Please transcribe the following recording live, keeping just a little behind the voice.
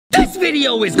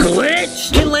video is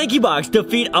glitched? Can LankyBox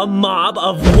defeat a mob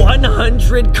of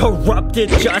 100 corrupted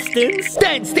Justins?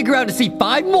 Then stick around to see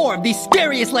 5 more of these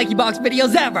scariest LankyBox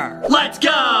videos ever. Let's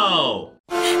go!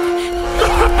 I'm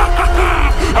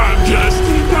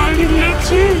justin.exe.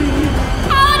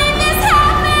 How did this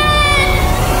happen?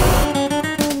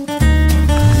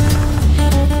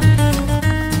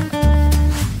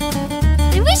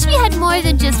 I wish we had more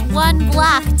than just one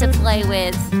block to play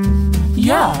with.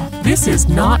 Yeah, this is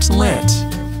not lit.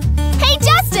 Hey,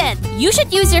 Justin! You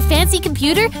should use your fancy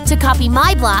computer to copy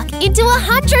my block into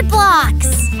 100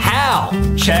 blocks. How?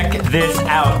 Check this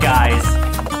out, guys.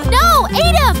 No,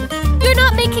 Adam! You're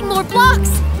not making more blocks.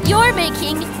 You're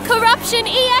making Corruption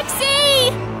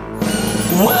EXE!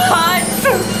 What?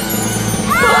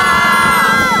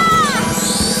 Ah!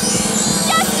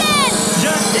 Justin!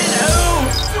 Justin who?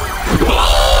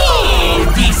 Oh,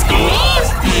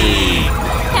 disgusting!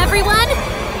 Everyone,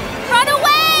 run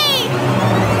away!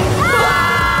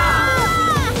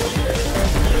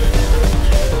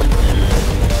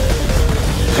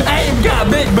 Adam got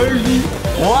bit, baby.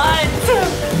 What?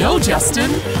 No,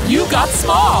 Justin, you got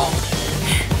small.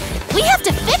 We have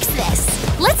to fix this.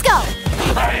 Let's go.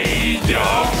 I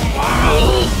don't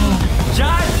want.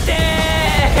 Justin!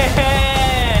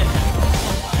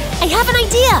 I have an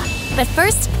idea. But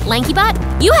first, LankyBot,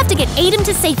 you have to get Adam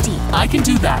to safety. I can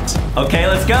do that. Okay,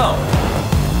 let's go.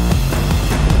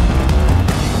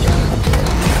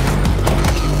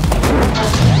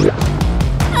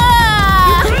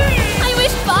 Ah! I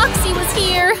wish Foxy was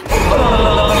here.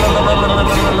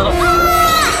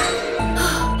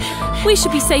 We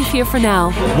should be safe here for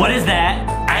now. What is that?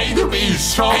 Adam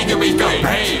is the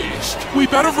best. We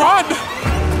better run.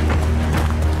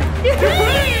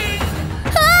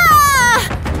 Ah!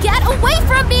 Get away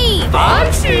from me!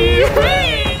 Foxy!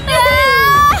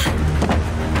 Ah!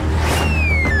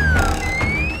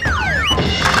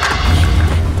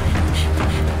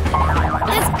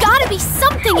 There's gotta be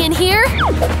something in here.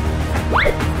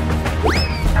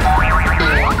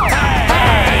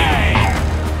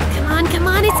 Come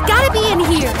on, it's gotta be in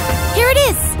here. Here it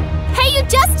is. Hey, you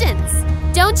Justins!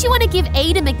 Don't you want to give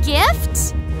Adam a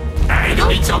gift? Adam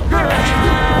is a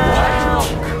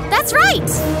best. That's right.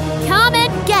 Come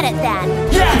and get it then.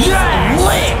 Yes!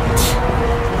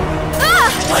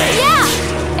 Ah! Yeah!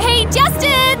 Hey,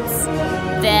 Justins!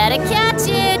 Better catch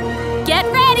it. Get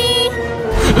ready.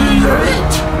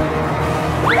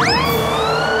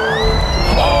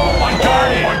 Oh, I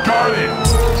got it! I got it!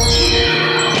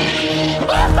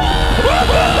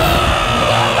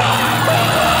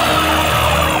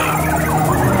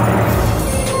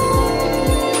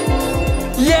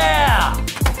 Yeah!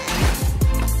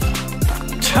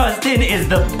 Justin is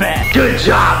the best. Good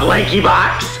job,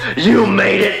 LankyBox! You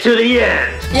made it to the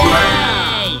end!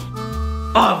 Yay!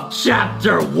 Of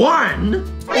Chapter 1,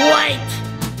 Wait!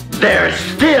 there's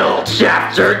still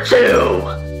Chapter 2!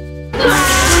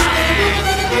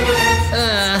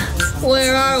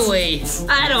 Where are we?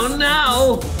 I don't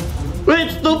know.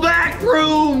 It's the back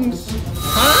rooms.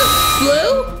 Huh?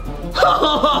 Blue?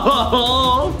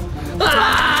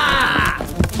 Ah!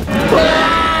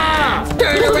 Ah!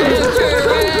 Turn around!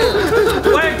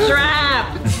 We're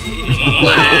trapped.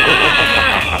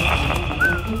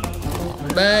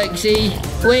 Bugsy,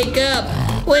 wake up!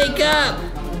 Wake up!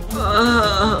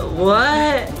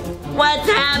 What? What's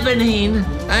happening?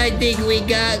 I think we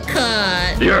got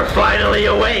caught. You're finally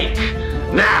awake!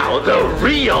 Now the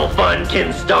real fun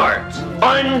can start!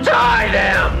 Untie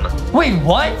them! Wait,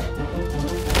 what?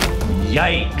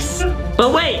 Yikes.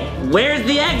 But wait, where's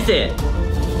the exit?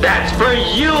 That's for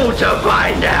you to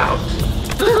find out!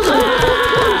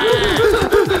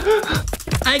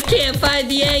 I can't find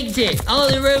the exit. All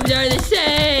the rooms are the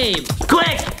same.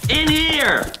 Quick, in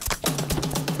here.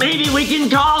 Maybe we can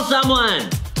call someone.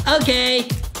 Okay.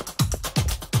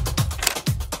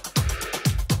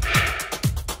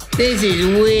 This is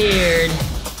weird.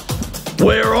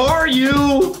 Where are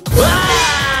you?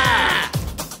 Ah!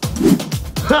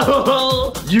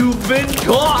 You've been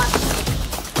caught.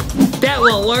 That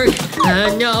won't work.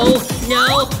 No.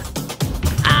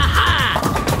 Aha!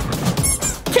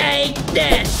 Take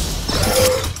this.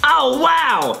 Oh,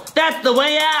 wow! That's the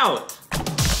way out!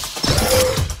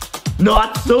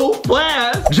 Not so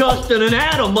fast! Justin and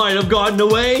Adam might have gotten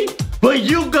away, but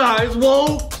you guys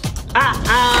won't!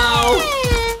 Ow!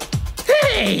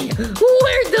 Hey,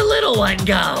 where'd the little one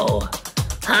go?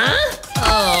 Huh?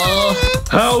 Oh.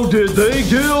 How did they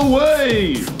get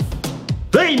away?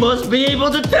 They must be able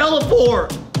to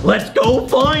teleport! Let's go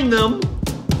find them!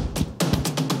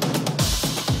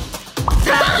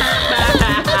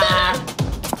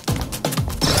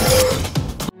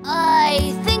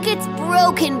 I think it's broken.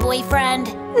 broken,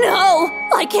 boyfriend. No,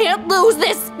 I can't lose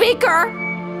this speaker.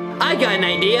 I got an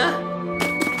idea.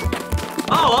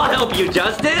 Oh, I'll help you,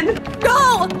 Justin.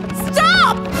 No,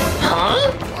 stop!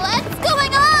 Huh? What's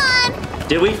going on?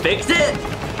 Did we fix it?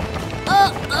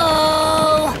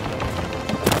 Uh-oh.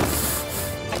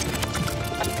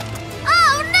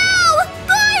 Oh no!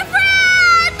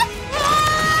 Boyfriend!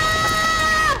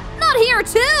 Ah! Not here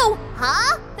too!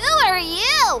 Huh? Who are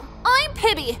you? I'm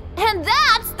Pibby, and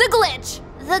that's the glitch.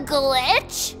 The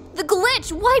glitch? The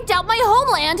glitch wiped out my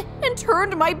homeland and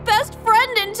turned my best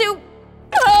friend into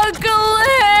a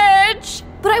glitch.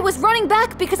 But I was running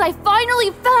back because I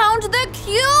finally found the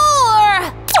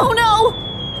cure. Oh no!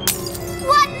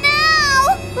 What now?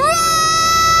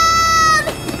 Run!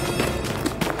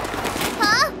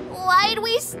 Huh? Why'd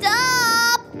we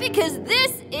stop? Because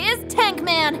this is Tank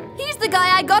Man. He's the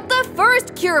guy I got the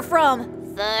first cure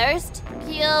from. First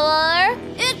cure?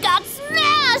 It got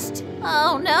smashed!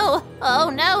 Oh no, oh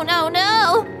no, no,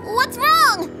 no. What's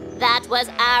wrong? That was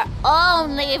our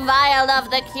only vial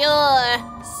of the cure.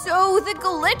 So the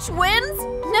glitch wins?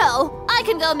 No, I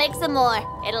can go make some more.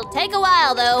 It'll take a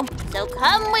while though, so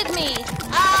come with me.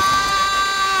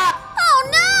 Ah! Oh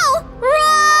no!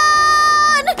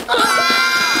 Run! Ah!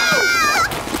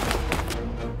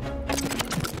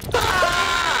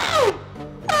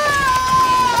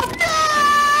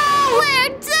 We're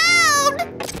doomed!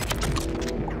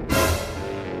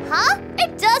 Huh?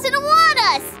 It doesn't want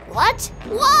us! What?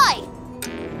 Why?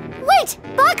 Wait,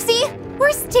 Boxy!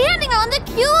 We're standing on the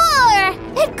cure!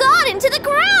 It got into the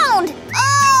ground!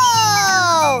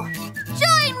 Oh!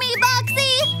 Join me,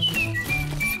 Boxy!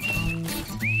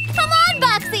 Come on,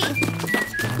 Boxy!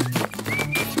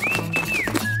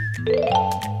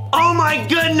 Oh my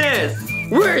goodness!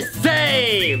 We're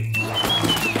saved!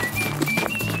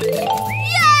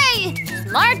 Yay!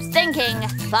 Smart thinking,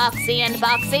 Boxy and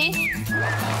Boxy.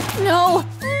 No!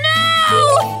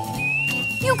 No!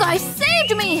 You guys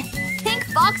saved me! Thank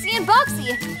Boxy and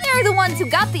Boxy. They're the ones who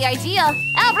got the idea.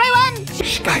 Everyone!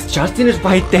 Shh, guys, Justin is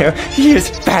right there. He is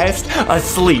fast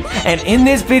asleep. And in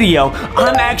this video,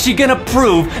 I'm actually gonna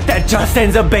prove that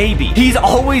Justin's a baby. He's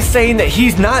always saying that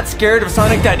he's not scared of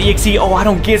Sonic.exe. Oh, I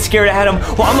don't get scared at him.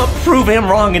 Well, I'm gonna prove him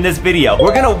wrong in this video.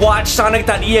 We're gonna watch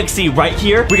Sonic.exe right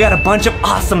here. We got a bunch of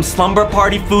awesome slumber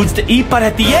party foods to eat, but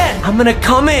at the end, I'm gonna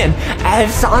come in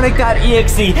as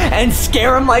Sonic.exe and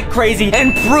scare him like crazy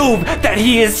and prove that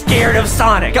he is scared of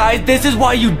Sonic. Guys, this is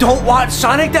why you don't watch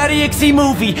Sonic.exe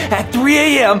movie at 3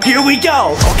 a.m. Here we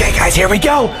go. Okay, guys, here we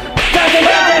go.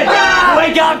 Justin!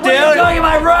 Wake up, dude! What are you doing in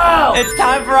my room? It's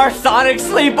time for our Sonic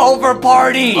sleepover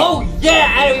party. Oh yeah,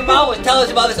 Adam, your mom was telling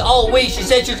us about this all week. She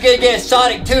said she was gonna get a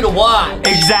Sonic 2 to watch.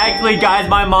 Exactly, guys.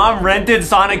 My mom rented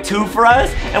Sonic 2 for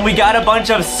us, and we got a bunch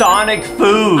of Sonic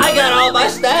food. I got all my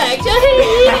snacks.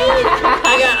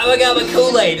 I got my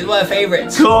Kool-Aid. It's one of my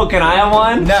favorites. Cool, can I have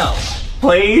one? No.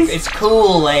 Please? It's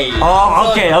Kool-Aid. Oh,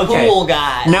 okay, okay. Cool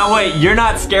guy. Now wait, you're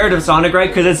not scared of Sonic, right?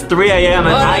 Because it's 3 a.m.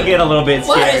 and I get a little bit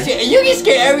What scared. is it? You get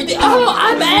scared of everything. Oh,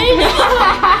 I'm angry.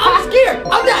 I'm scared.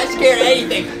 I'm not scared of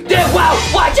anything. Dude, wow,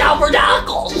 watch out for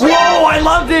Knuckles. Whoa, I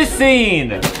love this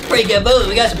scene. Pretty good movie.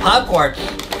 We got some popcorn.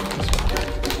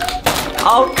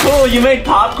 Oh, cool. You made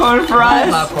popcorn for us?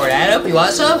 Popcorn, Adam. You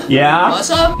want some? Yeah. You want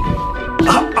some?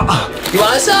 You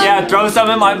want some? Yeah, throw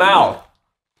some in my mouth.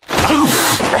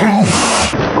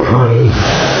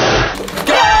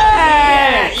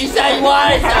 Yeah, you said you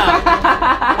wanted some.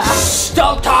 Shh,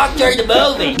 don't talk during the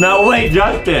movie. Now wait,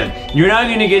 Justin, you're not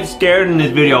gonna get scared in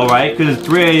this video, right? Because it's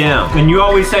 3 a.m. And you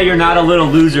always say you're not a little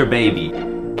loser, baby. No.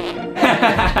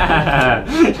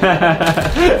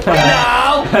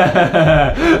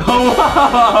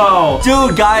 Whoa.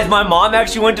 Dude, guys, my mom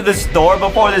actually went to the store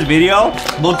before this video.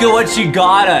 Look at what she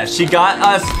got us. She got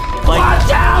us like... Watch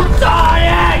out,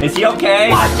 Sonic! Is he okay?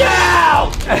 Watch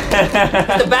out!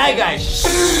 The bad guy.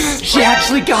 Shh. She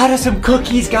actually got us some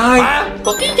cookies, guys.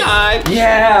 Cookie time.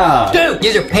 Yeah. Dude,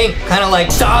 these are pink, kind of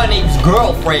like Sonic's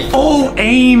girlfriend. Oh,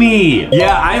 Amy.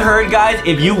 Yeah, I heard, guys,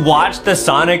 if you watch the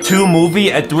Sonic 2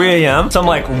 movie at 3 a.m., some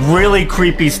like really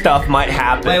creepy stuff might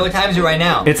happen. Wait, what time is it right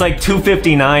now? It's like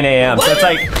 2:59 a.m. So it's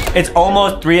like, it's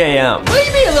almost 3 a.m. What do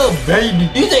you mean a little baby?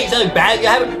 You think something bad?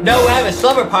 No, we're having a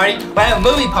slumber party. We're having a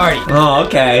movie party. Oh,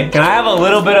 okay. Can I have a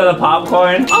little bit of the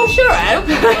popcorn? Oh, sure, Adam.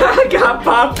 I got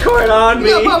popcorn on me.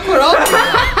 You got popcorn on me.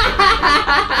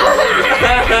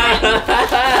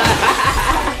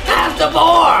 some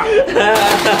more!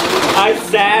 I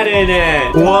sat in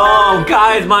it. Whoa,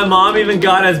 guys, my mom even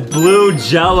got us blue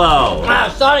Jello. Wow,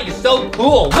 Sonic is so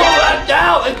cool. Whoa, watch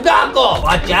out, it's Knuckles.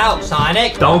 Watch out,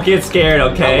 Sonic. Don't get scared,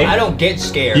 okay? I don't get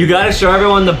scared. You gotta show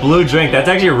everyone the blue drink. That's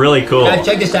actually really cool. Guys,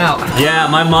 check this out. Yeah,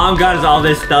 my mom got us all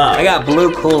this stuff. I got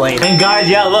blue Kool-Aid. And guys,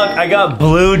 yeah, look, I got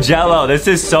blue Jello. This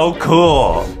is so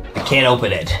cool. I can't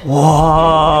open it.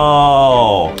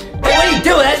 Whoa. Hey, what are you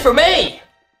doing? That's for me.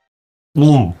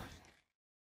 Mm.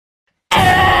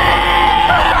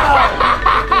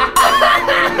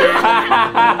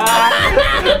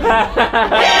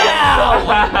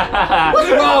 What's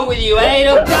wrong with you,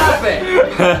 Adam? Stop it!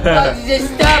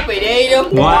 Just stop it,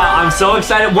 Adam. Wow, I'm so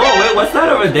excited. Whoa, wait, what's that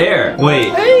over there? Wait,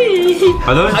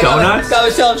 are those donuts? Got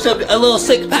myself a little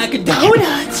 6-pack of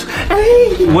donuts.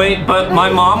 Wait, but my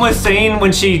mom was saying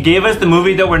when she gave us the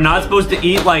movie that we're not supposed to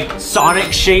eat like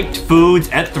Sonic-shaped foods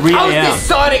at 3 How's a.m. this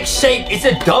Sonic shaped? It's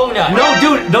a donut. No,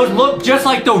 dude, those look just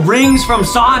like the rings from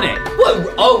Sonic.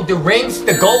 What? Oh, the rings?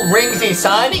 The gold rings in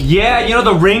Sonic? Yeah, you know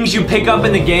the rings you pick up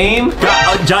in the game?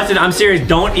 Justin, I'm serious,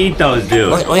 don't eat those, dude.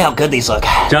 Look how good these look.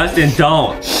 Justin,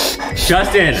 don't.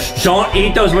 Justin, don't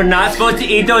eat those. We're not supposed to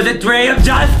eat those at 3 a.m.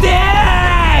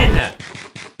 Justin!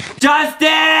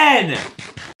 Justin!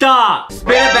 Stop!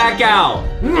 Spit it back out.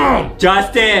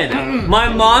 Justin, my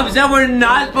mom said we're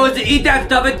not supposed to eat that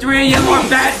stuff at 3 a.m. or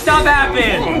bad stuff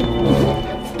happens.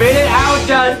 Spit it out,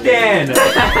 Justin!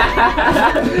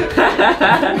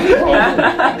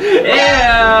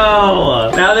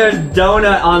 Ew! Now there's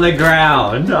donut on the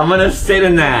ground. I'm gonna sit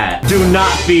in that. Do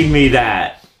not feed me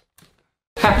that.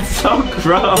 That's so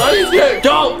gross.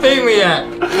 Don't feed me that.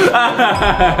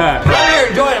 I'm here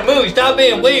enjoying a movie. Stop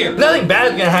being weird. Nothing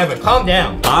bad's gonna happen. Calm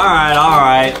down. All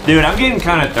right. Dude, I'm getting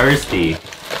kind of thirsty.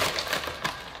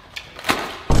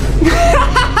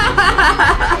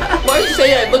 Why you say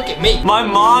that? Look at me. My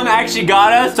mom actually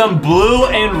got us some blue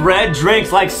and red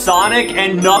drinks like Sonic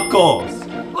and Knuckles.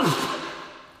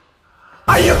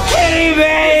 Are you kidding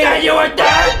me? Said you were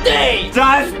thirsty.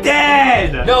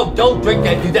 Justin! No, don't drink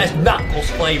that, dude. That's Knuckles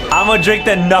flavor. I'm gonna drink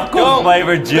the Knuckles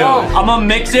flavored juice. No. I'm gonna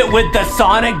mix it with the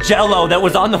Sonic Jello that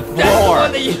was on the floor. That's the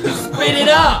one that you spit it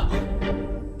up.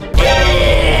 Ew.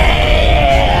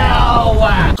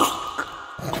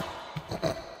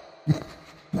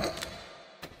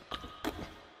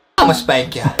 I'ma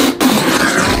spank you.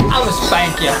 I'ma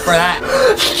spank you for that.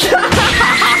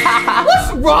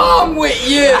 What's wrong with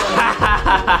you?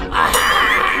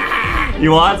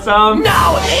 You want some?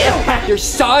 No, ew. There's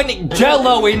Sonic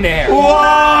Jello in there.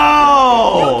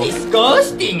 Whoa!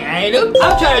 Disgusting, Adam.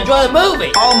 I'm trying to enjoy the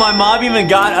movie. Oh, my mom even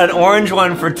got an orange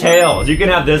one for Tails. You can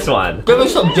have this one. Give me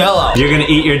some Jello. You're gonna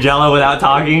eat your Jello without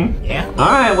talking? Yeah.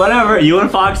 Alright, whatever. You and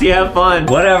Foxy have fun.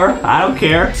 Whatever. I don't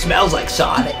care. It smells like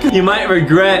Sonic. You might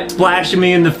regret splashing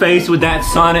me in the face with that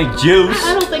Sonic juice.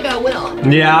 I don't think I will.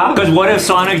 Yeah? Because what if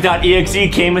Sonic.exe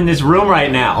came in this room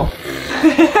right now?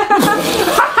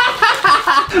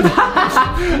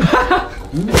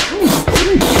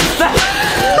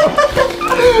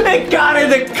 It got in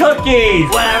the cookies!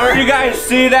 Whatever. You guys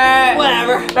see that?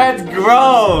 Whatever. That's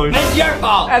gross. It's your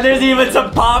fault. And there's even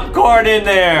some popcorn in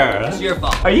there. It's your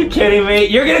fault. Are you kidding me?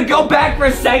 You're gonna go back for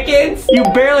seconds? You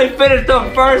barely finished the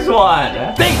first one.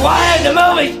 Be quiet, the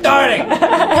movie's starting.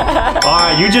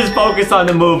 Alright, you just focus on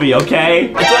the movie, okay?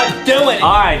 That's what I'm doing.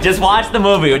 Alright, just watch the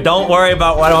movie. Don't worry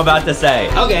about what I'm about to say.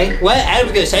 Okay, what?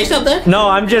 Adam's gonna say something? No,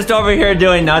 I'm just over here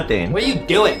doing nothing. What are you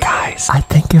doing? Guys, I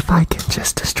think if I can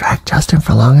just distract Justin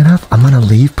for long enough, I'm gonna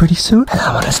leave pretty soon, and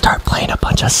I'm gonna start playing a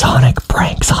bunch of Sonic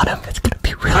pranks on him. It's gonna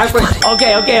be really funny.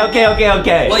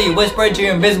 Okay. What, you whispering to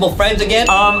your invisible friends again?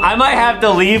 I might have to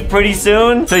leave pretty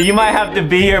soon, so you might have to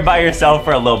be here by yourself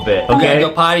for a little bit, You okay? gotta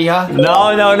go potty, huh? No.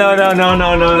 potty?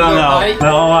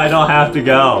 No, I don't have to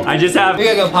go. I just have... You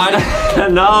gotta go potty? It's gonna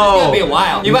No. be a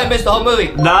while. You might miss the whole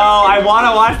movie. No, I want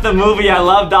to watch the movie. I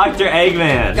love Dr.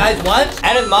 Eggman. Guys, once,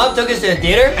 Adam's mom took us to the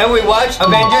theater, and we watched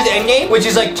Avengers Endgame, which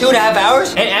is like 2.5 hours,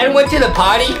 and Adam went to the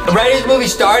potty right as the movie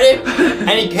started, and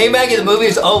he came back and the movie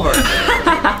was over.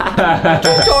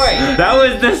 True story. That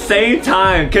was the same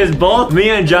time, because both me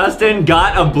and Justin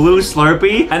got a blue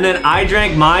Slurpee, and then I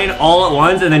drank mine all at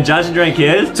once, and then Justin drank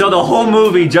his. So the whole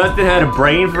movie, Justin had a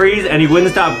brain freeze, and he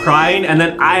wouldn't stop crying, and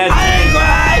then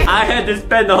I had to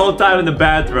spend the whole time in the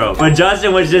bathroom. But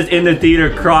Justin was just in the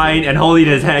theater crying and holding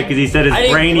his head because he said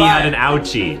his brainy had an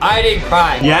ouchie. I didn't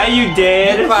cry. Yeah, you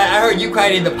did. You cried. I heard you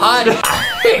cried in the potty.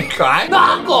 I didn't cry.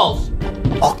 Knuckles!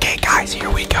 Okay, guys, here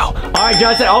we go. All right,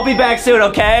 Justin, I'll be back soon,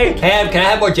 okay? Hey, Adam, can I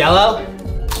have more Jello?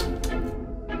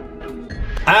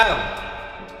 Adam.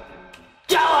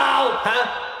 Jello!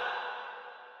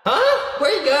 Huh?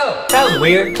 Where'd he go? That was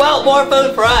weird. Well, more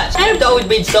food for us. Adam's always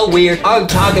been so weird. I'm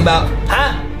talking about,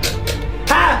 huh?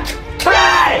 Huh?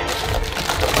 Hey!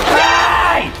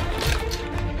 Hey!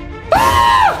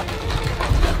 Ah!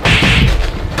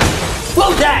 What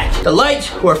was that? The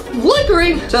lights were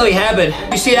flickering. Something happened.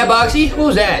 You see that, Boxy? What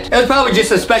was that? It was probably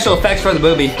just the special effects for the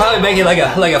movie. Probably make it like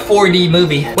a 4D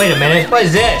movie. Wait a minute. What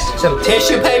is this? Some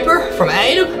tissue paper from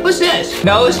Adam? What's this?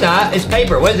 No, it's not. It's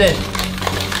paper. What is this?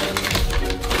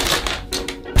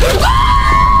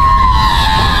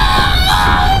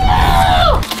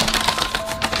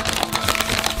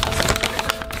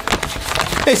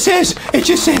 It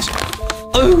just says,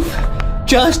 oof,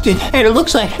 Justin, and it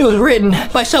looks like it was written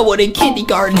by someone in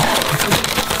kindergarten.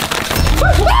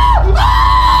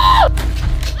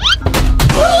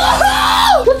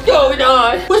 What's going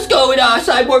on? What's going on,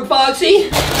 Cyborg Foxy?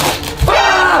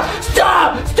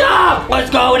 Stop! Stop! What's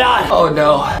going on? Oh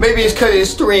no. Maybe it's because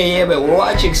it's 3 AM and we're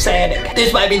watching Sonic.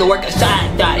 This might be the work of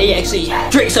Sonic.exe.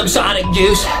 Drink some Sonic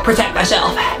juice. Protect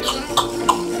myself.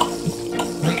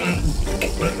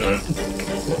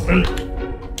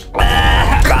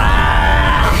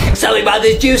 Something about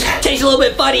this juice tastes a little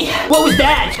bit funny. What was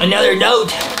that? Another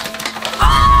note.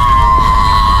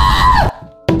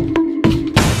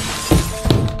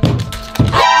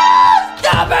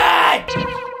 Stop it!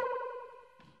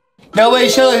 Nobody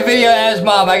show this video to Adam's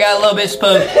mom. I got a little bit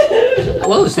spooked.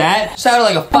 What was that? Sounded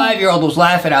like a 5-year-old was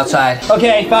laughing outside.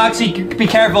 Okay, Foxy, be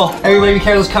careful. Everybody be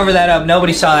careful. Let's cover that up.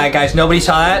 Nobody saw that, guys. Nobody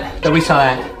saw that. Nobody saw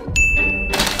that.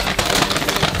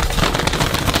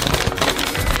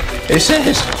 It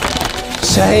says,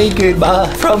 say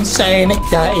goodbye from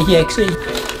Sonic.exe.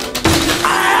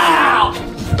 Ow!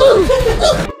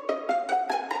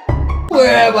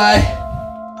 Where am I?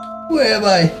 Where am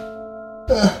I?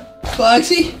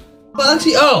 Foxy?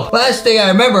 Foxy? Oh, last thing I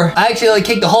remember, I actually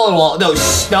kicked a hole in the wall.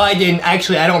 No, I didn't.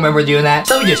 Actually, I don't remember doing that.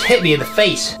 Somebody just hit me in the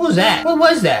face. What was that? What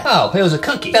was that? Oh, it was a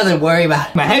cookie. Nothing to worry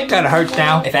about. My head kind of hurts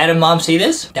now. If Adam and Mom see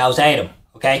this, that was Adam.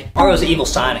 Okay? Or it was evil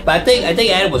Sonic. But I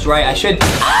think Adam was right. I should.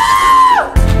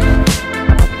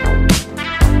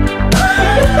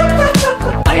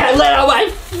 I got let out my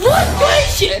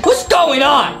frustration. What's going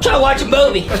on? I'm trying to watch a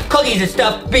movie. There's cookies and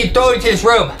stuff being thrown into this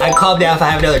room. I can calm down if I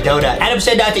have another donut. Adam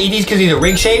said not to eat these because these are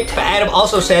ring-shaped. But Adam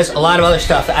also says a lot of other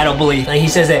stuff that I don't believe. Like he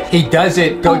says that he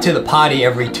doesn't go to the potty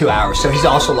every 2 hours. So he's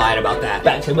also lying about that.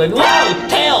 Back to the movie. Whoa!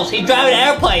 Tails! He's driving an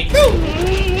airplane.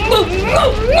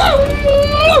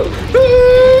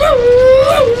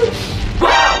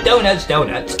 Wow, donuts.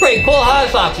 Pretty cool, huh,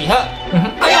 Foxy, huh?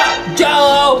 I got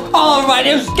Jello all over my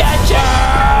new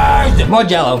Skechers! More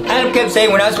Jello. Adam kept saying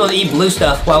we're not supposed to eat blue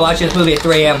stuff while watching this movie at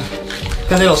 3 AM.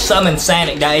 Because it'll summon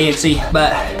Sonic.exe,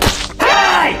 but...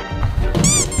 Hey!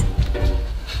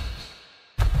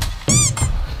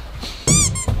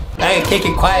 I can kick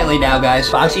it quietly now, guys.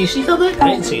 Foxy, you see something? I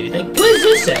didn't see anything. What does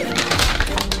this say?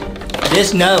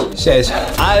 This note says,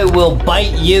 I will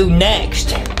bite you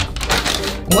next.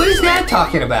 What is that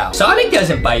talking about? Sonic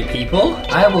doesn't bite people.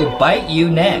 I will bite you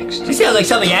next. This sounds like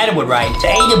something Adam would write.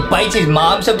 Adam bites his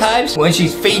mom sometimes when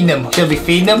she's feeding him. She'll be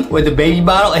feeding him with the baby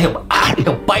bottle and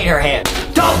he'll bite her hand.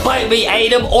 Don't bite me,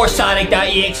 Adam or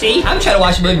Sonic.exe. I'm trying to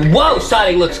watch the movie. Whoa,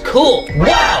 Sonic looks cool.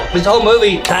 Wow, this whole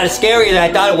movie kind of scarier than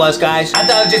I thought it was, guys. I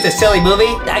thought it was just a silly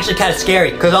movie. It's actually kind of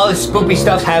scary because all this spoopy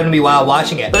stuff's happening to me while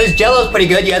watching it. But this Jello's pretty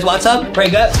good. You guys want some?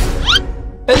 Pretty good.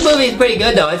 This movie is pretty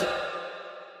good though.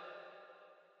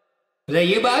 Is that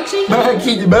you, Boxy? I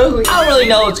don't really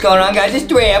know what's going on, guys. It's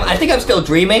 3 AM. I think I'm still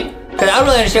dreaming. Because I don't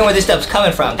really understand where this stuff's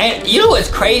coming from. And you know what's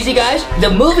crazy, guys? The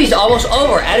movie's almost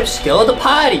over. Adam's still at the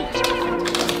potty.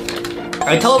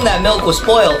 I told him that milk was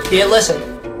spoiled. He didn't listen.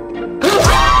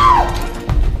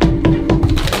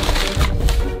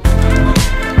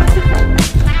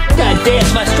 Gotta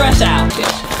dance my stress out.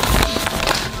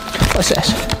 What's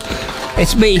this?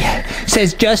 It's me,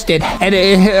 says Justin, and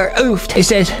oofed. It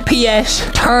says, P.S.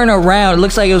 Turn around. It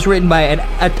looks like it was written by an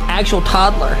actual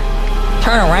toddler.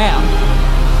 Turn around.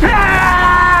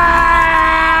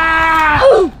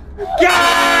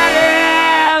 Got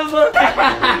him! What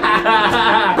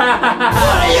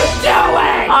are you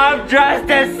doing? I'm dressed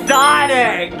as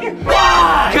Sonic!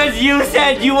 Why? Because you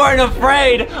said you weren't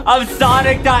afraid of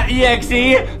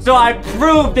Sonic.exe, so I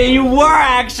proved that you were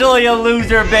actually a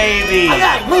loser baby! I'm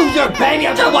not a loser, baby!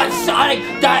 I'm talking about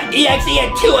Sonic.exe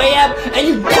at 2 AM and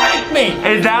you pranked me!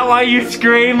 Is that why you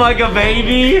scream like a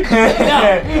baby?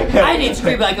 No, I didn't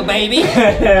scream like a baby.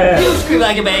 You scream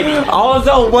like a baby.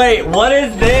 Also, wait, what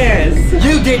is this?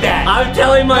 You did that. I'm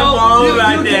telling my mom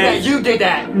about this. You did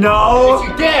that. No. Yes,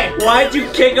 you did. Why'd you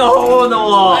kick a hole in the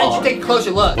wall? Why didn't you take a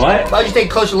closer look? What? Why'd you take a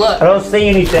closer look? I don't see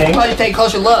anything. Why'd you take a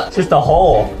closer look? It's just a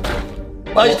hole.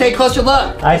 Why don't you take a closer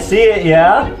look? I see it,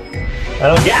 yeah? I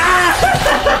don't get.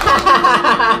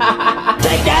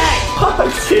 Take that!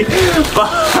 Foxy!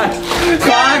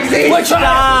 Foxy! We're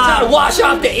trying to wash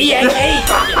off the EXE.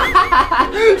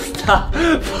 Stop!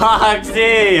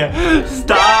 Foxy!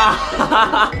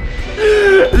 Stop!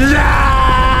 No!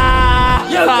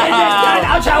 You did this, dude!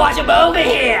 I'm trying to watch a movie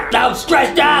here! I'm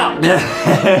stressed out!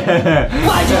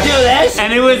 Why'd you do this?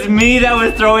 And it was me that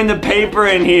was throwing the paper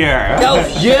in here. That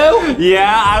was you?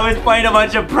 Yeah, I was playing a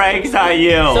bunch of pranks on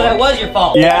you. So that was your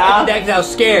fault. Yeah? I did that because I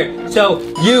was scared. So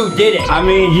you did it. I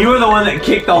mean, you were the one that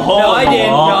kicked the hole. No, I didn't.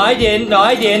 No, I didn't. No,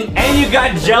 I didn't. And you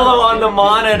got Jello on the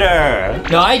monitor.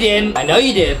 No, I didn't. I know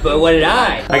you did, but what did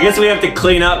I? I guess we have to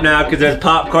clean up now because there's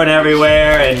popcorn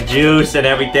everywhere and juice and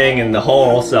everything in the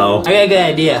hole, so. I got a good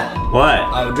idea. What?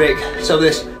 I will drink some of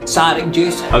this Sonic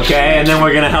juice. Okay, and then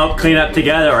we're gonna help clean up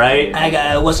together, right? And I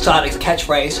got, what's Sonic's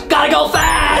catchphrase? Gotta go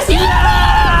fast!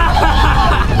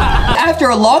 After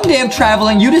a long day of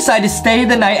traveling, you decide to stay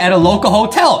the night at a local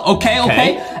hotel.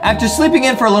 Okay. After sleeping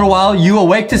in for a little while, you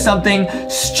awake to something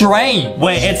strange.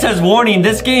 Wait, it says warning,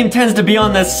 this game tends to be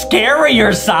on the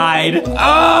scarier side.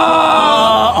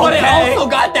 Oh, but it okay. also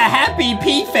got the happy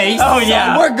pea face. Oh, so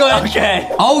yeah. we're good. Okay.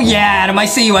 Oh, yeah, Adam, I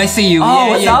see you. Oh,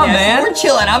 what's up, man? We're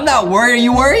chilling. I'm not worried. Are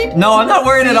you worried? No, I'm not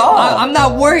worried at all. I'm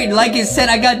not worried. Like it said,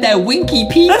 I got that winky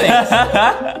pea face.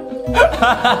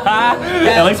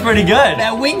 That looks pretty good.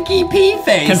 That winky pea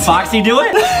face. Can Foxy do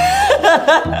it?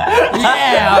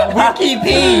 Yeah, winky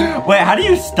pea. Wait, how do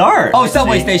you start? Oh,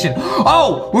 subway station.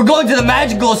 Oh, we're going to the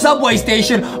magical subway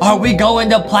station. Are we going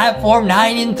to platform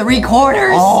 9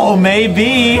 3/4? Oh,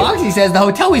 maybe. Foxy says the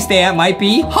hotel we stay at might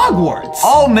be Hogwarts.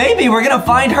 Oh, maybe we're gonna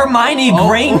find Hermione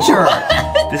Granger.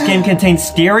 This game contains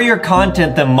scarier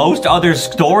content than most other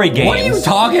story games. What are you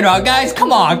talking about, guys?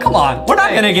 Come on. We're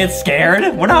not gonna get scared.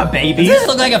 We're not babies. Does this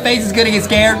look like a face is gonna get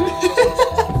scared?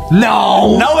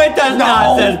 No. No, it does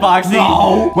not, says Foxy.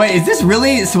 No. Wait, is this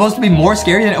really supposed to be more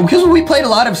scary than... Because we played a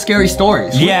lot of scary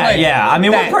stories. Yeah. I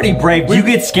mean, we're pretty brave. Do you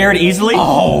get scared easily?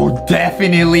 Oh,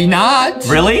 definitely not.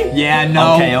 Really? Yeah,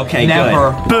 no. Okay,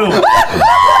 never. Good. Boom.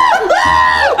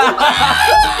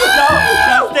 No,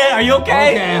 Justin, are you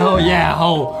okay? Okay, oh yeah,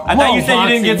 oh. I thought you said you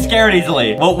didn't get scared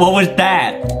easily. What was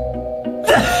that?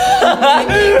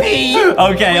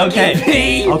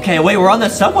 Okay. Okay, wait, we're on the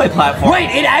subway platform. Wait,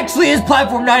 it actually is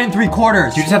platform 9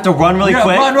 3/4. You just have to run really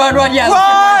quick. Run, yeah.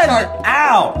 Run!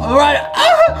 Ow! Run.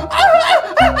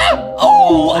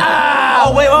 Oh, ow.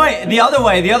 Oh, wait. The other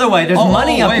way. There's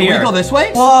money up here. We go this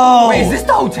way? Whoa. Wait, is this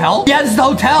the hotel? Yeah, this is the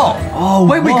hotel. Oh,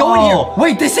 wait, we go in here.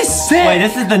 Wait, this is sick. Wait,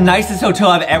 this is the nicest hotel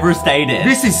I've ever stayed in.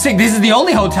 This is sick. This is the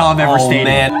only hotel I've ever stayed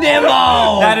in.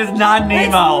 Nemo. That is not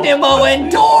Nemo. It's Nemo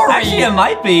and Dory. Actually, it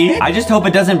might be. I just hope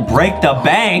it doesn't break the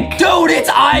bank. Dude, it's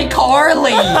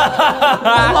iCarly.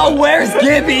 Hello, where's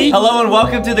Gibby? Hello and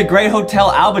welcome to the Great Hotel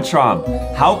Albatron.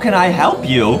 How can I help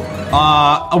you?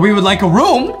 We would like a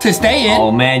room to stay in.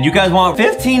 Oh man, you guys want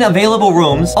 15 available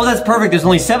rooms. Oh, that's perfect. There's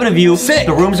only 7 of you. Sick.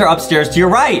 The rooms are upstairs to your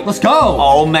right. Let's go.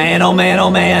 Oh man.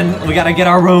 We gotta get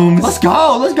our rooms. Let's go.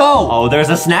 Oh, there's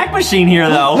a snack machine here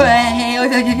though.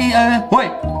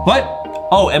 Wait, what?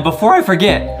 Oh, and before I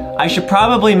forget, I should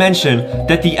probably mention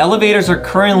that the elevators are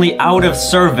currently out of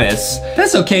service.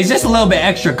 That's okay, it's just a little bit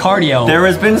extra cardio. There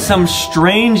has been some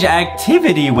strange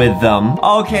activity with them.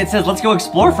 Oh, okay, it says let's go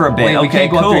explore for a bit. Wait, we can't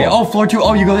go up there. Oh, floor 2.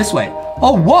 Oh, you go this way.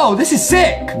 Oh, whoa, this is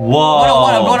sick. Whoa.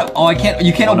 101. Oh, I can't.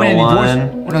 You can't open any doors.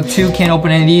 102 can't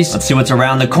open any of these. Let's see what's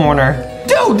around the corner.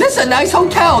 Dude, this is a nice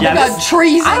hotel. Yeah, they got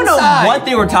trees inside. I don't know what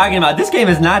they were talking about. This game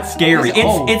is not scary.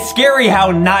 It's scary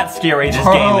how not scary this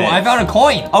game is. I found a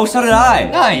coin. Oh, so did I.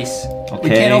 Nice. Okay. We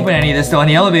can't open any of this though, and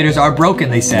the elevators are broken,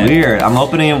 they said. Weird. I'm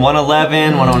opening in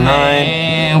 111,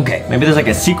 109. Okay. Maybe there's like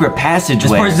a secret passageway.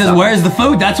 This person says, where's the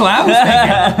food? That's what I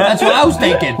was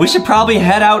thinking. We should probably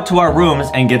head out to our rooms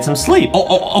and get some sleep.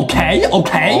 Okay.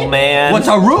 Oh, man. What's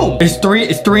our room? It's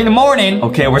 3 in the morning.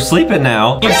 Okay, we're sleeping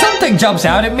now. If something jumps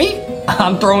out at me,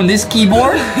 I'm throwing this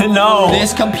keyboard. No.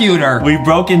 This computer. We've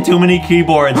broken too many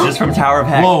keyboards just from Tower of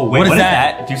Heck. Whoa, wait, what is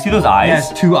that? Do you see those eyes?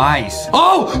 Yes, 2 eyes.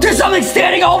 Oh, there's something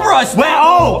standing over us. Wait,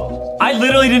 oh! I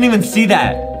literally didn't even see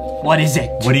that. What is it?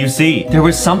 What do you see? There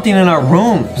was something in our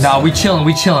rooms. No, we chilling.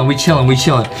 I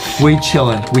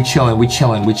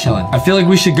feel like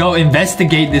we should go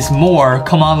investigate this more.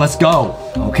 Come on, let's go.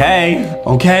 Okay.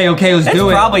 Okay, let's It's do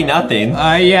it. probably nothing.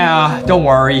 Yeah, don't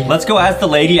worry. Let's go ask the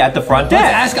lady at the front desk.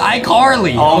 Let's ask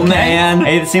iCarly. Oh, okay? man.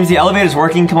 Hey, it seems the elevator's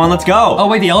working. Come on, let's go. Oh,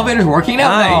 wait, the elevator's working now?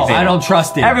 Nice. No, I don't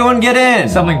trust it. Everyone get in.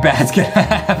 Something bad's gonna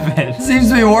happen. Seems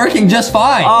to be working just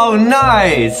fine. Oh,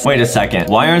 nice. Wait a second.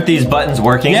 Why aren't these buttons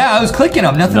working? Yeah, I was clicking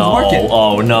them. Nothing's working.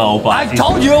 Oh, no. I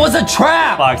told you it was a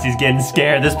trap. Foxy's getting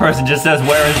scared. This person just says,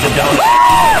 where is the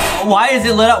donut? Why is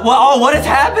it lit up? What is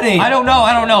happening? I don't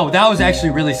know. That was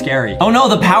actually really scary. Oh, no,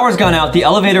 the power's gone out. The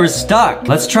elevator is stuck.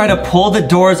 Let's try to pull the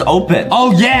doors open.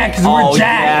 Oh, yeah, because we're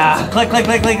jacked. Yeah. Click.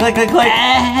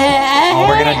 Oh,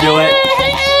 we're gonna do it.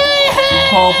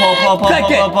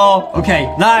 Pull.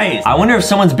 Okay. Nice. I wonder if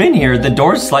someone's been here. The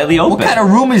door's slightly open. What kind of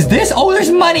room is this? Oh,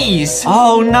 there's monies.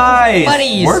 Oh, nice.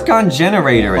 Monies. Work on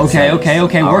generator. Okay.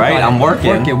 All right, I'm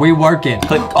working. We working.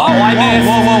 Click. Oh, I missed.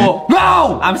 Whoa.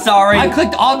 No! I'm sorry. I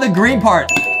clicked on the green part.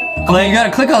 Click. You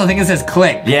gotta click on the thing that says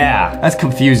click. Yeah. That's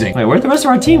confusing. Wait, where'd the rest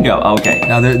of our team go? Okay.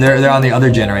 No, they're on the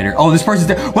other generator. Oh, this person's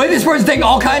wait, this person's taking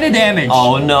all kind of damage.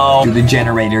 Oh, no. Do the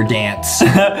generator dance.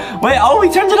 Wait, oh,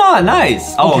 he turned it on.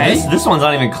 Nice. Oh, Okay. this one's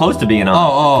not even close to being on.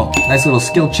 Oh, nice little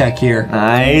skill check here.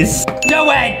 Nice.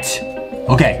 Do it!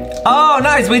 Okay. Oh,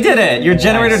 nice. We did it. Your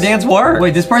generator dance worked.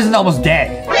 Wait, this person's almost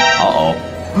dead.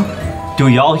 Uh-oh. Do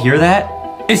y'all hear that?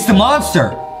 It's the monster.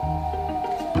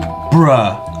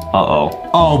 Bruh. Uh-oh.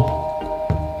 Oh.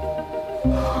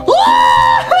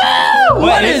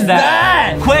 What is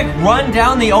that? Quick, run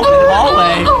down the open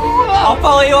hallway. I'll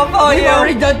follow you. We've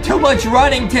already done too much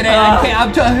running today. I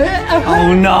can't.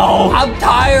 Oh, no. I'm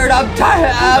tired. I'm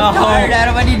tired,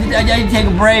 Adam. I need to take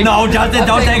a break. No, Justin,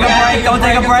 don't take a break. Don't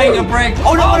take a break.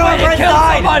 Oh, no, one of our friends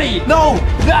died. Somebody. No.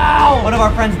 One of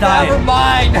our friends died. Never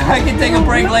mind. I can take a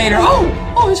break later.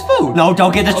 Oh, it's food. No,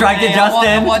 don't get distracted, Okay, Justin.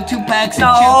 I want 2 packs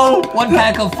of chips, 1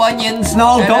 pack of Funyuns.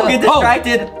 No, and don't get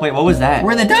distracted. Wait, what was that?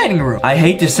 We're in the dining room. I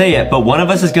hate to say it, but one of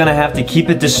us is gonna have to keep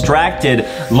it distracted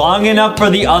long enough for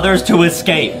the others to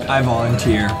escape. I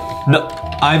volunteer. No.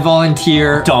 I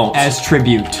volunteer Don't. as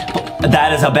tribute.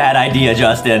 That is a bad idea,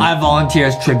 Justin. I volunteer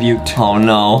as tribute. Oh,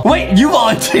 no. Wait, you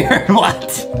volunteered?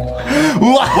 What?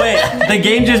 Wait, the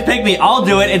game just picked me. I'll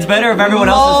do it. It's better if everyone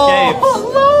else escapes.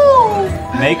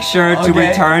 Make sure to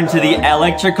return to the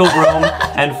electrical room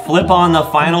and flip on the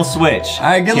final switch. All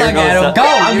right, good Here luck, goes Adam. the- Go.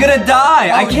 I'm gonna die.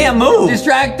 I can't move.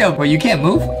 Distract them. Well, you can't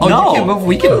move? Oh, No. you can't move?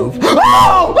 We can move.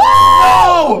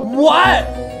 Oh! What?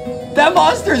 That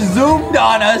monster zoomed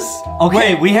on us.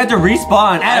 Okay, we had to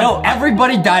respawn. Adam,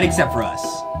 everybody died except for us.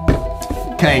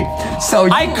 Okay, so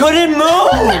I couldn't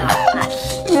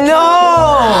move.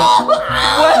 No.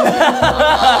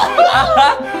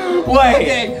 Wait.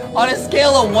 Okay, on a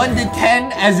scale of 1 to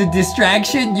 10 as a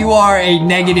distraction, you are a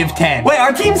 -10. Wait,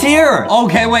 our team's here.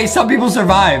 Okay, wait, some people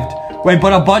survived. Wait,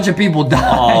 but a bunch of people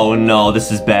died. Oh no,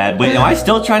 this is bad. Wait, am I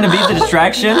still trying to beat the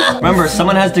distraction? Remember,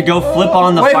 someone has to go flip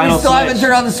on the final we still switch. haven't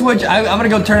turned on the switch. I'm gonna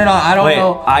go turn it on. I don't Wait,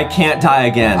 know. I can't die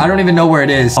again. I don't even know where it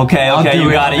is. Okay, I'll do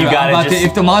you got it, I'll you do got I'm it. about to- Just-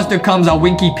 if the monster comes, I'll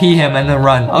winky pee him and then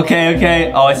run.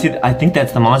 Okay. Oh, I see. I think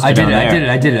that's the monster I did down it,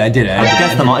 there. I did it. I think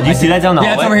that's the monster. Do you see that down the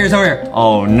Yeah, hallway? it's over here,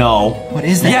 Oh no. What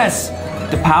is that? Yes!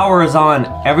 The power is on.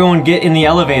 Everyone get in the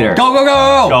elevator. Go.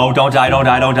 Go, don't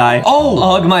die.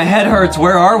 Oh! Ugh, my head hurts.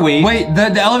 Where are we? Wait,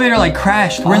 the elevator like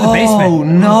crashed. We're in the basement. Oh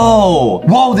no.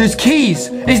 Whoa, there's keys.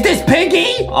 Is this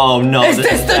Piggy? Oh no. Is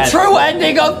this the true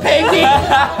ending of Piggy?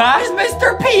 Is Mr.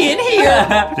 P in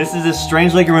here? This is a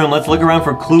strange looking room. Let's look around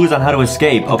for clues on how to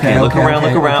escape. Okay, look around.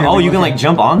 Okay, Oh, we you can like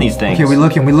jump on these things. Okay, we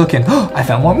looking. I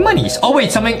found more monies. Oh wait,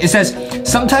 it says,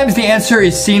 sometimes the answer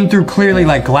is seen through clearly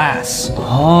like glass.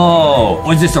 Oh.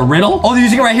 Was this a riddle? Oh, they're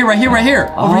using it right here.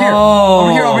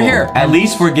 Over here. At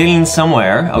least we're getting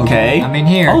somewhere. Okay. I'm in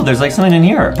here. Oh, there's like something in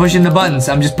here. Pushing the buttons.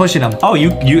 I'm just pushing them. Oh,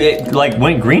 it like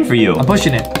went green for you. I'm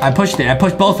pushing it. I pushed it. I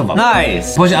pushed both of them.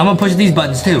 Nice. I'm gonna push these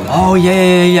buttons too. Oh,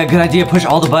 yeah. Good idea. Push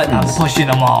all the buttons. I'm pushing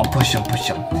them all. Push them.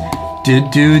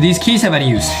 Do these keys have any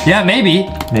use? Yeah, maybe.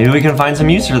 Maybe we can find some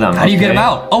use for them. How do you get them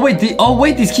out? Oh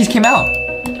wait, these keys came out.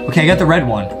 Okay, I got the red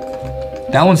one.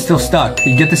 That one's still stuck.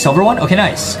 You get the silver one? Okay,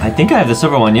 nice. I think I have the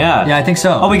silver one, yeah. Yeah, I think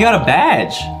so. Oh, we got a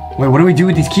badge. Wait, what do we do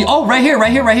with these keys? Oh, right here.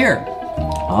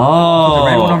 Oh. The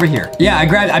red one over here. Yeah,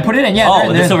 I put it in. Yeah.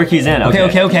 Oh, the silver key's in.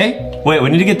 Okay. Wait, we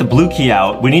need to get the blue key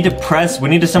out. We need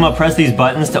to somehow press these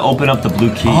buttons to open up the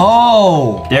blue key.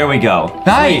 Oh. There we go.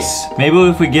 Nice. Sweet. Maybe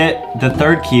if we get the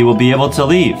third key, we'll be able to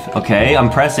leave. Okay, I'm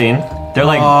pressing. They're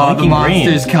like blinking the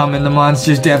monster's green. coming. The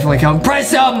monster's definitely coming.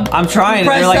 Press them. I'm trying.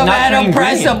 Press They're like them, not Adam. turning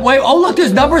Press green. them. Wait. Oh, look.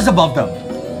 There's numbers above them.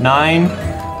 9.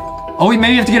 Oh, wait,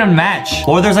 maybe you have to get a match.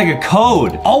 Or there's like a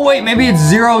code. Oh, wait, maybe it's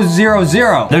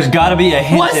 000. There's gotta be a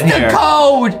hint What's in here. the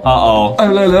code? Uh-oh.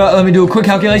 Let me do a quick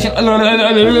calculation. Okay, I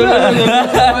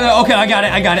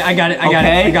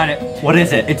got it. What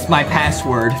is it? It's my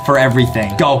password for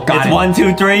everything. Go, got it. It's 1,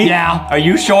 2, 3? Yeah. Are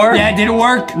you sure? Yeah, did it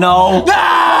work? No. No!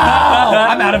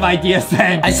 I'm out of ideas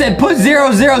then. I said put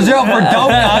 000 for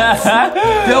donuts.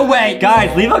 No way.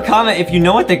 Guys, leave a comment if you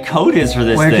know what the code is for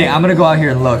this thing. Okay, I'm gonna go out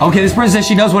here and look. Okay, this person says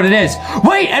she knows what it is.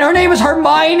 Wait, and her name is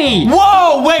Hermione.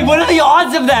 Whoa, wait, what are the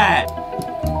odds of that?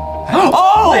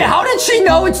 Oh! Wait, how did she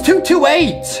know it's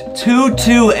 228?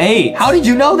 228. How did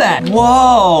you know that?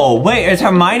 Whoa, wait, is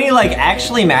Hermione like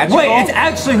actually magical? Wait, it's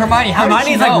actually Hermione. How Hermione's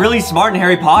did she know? like really smart in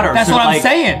Harry Potter. That's so, what I'm like,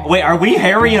 saying. Wait, are we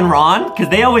Harry and Ron? Because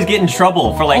they always get in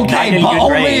trouble for like not Okay, getting but good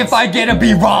only grades. if I get to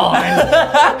be Ron.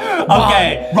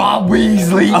 Okay. Ron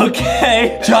Weasley.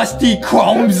 Okay. Justy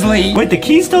Cromesley. Wait, the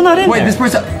key's still not in there. Wait, this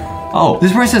person. Oh.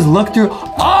 This person says look through.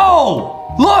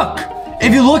 Oh, look.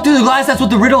 If you look through the glass, that's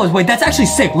what the riddle is. Wait, that's actually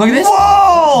sick. Look at this.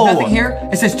 Whoa! Nothing here.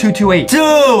 It says 228. Dude,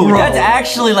 Bro. that's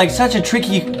actually like such a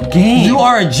tricky game. You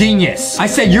are a genius. I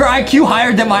said your IQ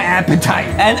higher than my appetite.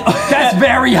 And that's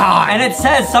very high. And it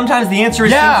says sometimes the answer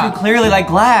is seen through clearly like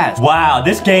glass. Wow,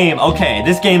 this game, okay,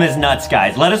 this game is nuts,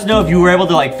 guys. Let us know if you were able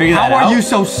to like figure that out. How are you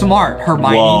so smart,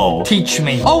 Hermione? Whoa. Teach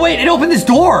me. Oh wait, it opened this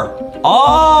door.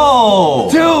 Oh!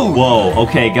 Dude! Whoa,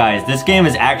 okay, guys, this game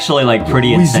is actually like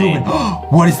pretty insane.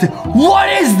 What is this? What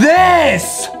is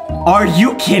this? Are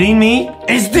you kidding me?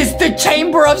 Is this the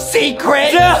Chamber of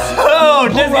Secrets? No!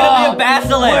 There's gonna be a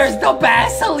basilisk! Where's the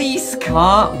basilisk?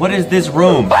 Huh? What is this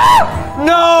room?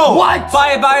 No! What?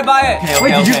 Buy it, buy it, buy it! Okay,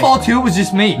 Wait, did you okay. fall too? It was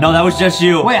just me. No, that was just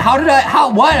you. Wait, how did I,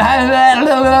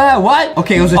 what? What?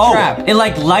 Okay, it was a trap. It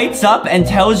like lights up and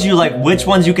tells you like which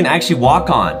ones you can actually walk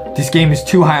on. This game is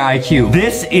too high IQ.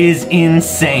 This is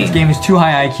insane. This game is too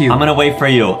high IQ. I'm gonna wait for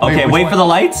you. Okay, wait for the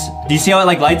lights. Do you see how it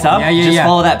like lights up? Yeah, Just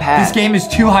follow that path. This game is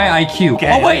too high IQ.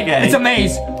 Okay, oh wait, okay. it's a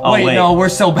maze. Oh, wait, no, we're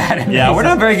so bad at mazes. Yeah, we're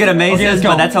not very good at mazes, Okay, let's go.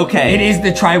 but that's okay. It is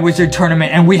the Triwizard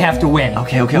Tournament, and we have to win.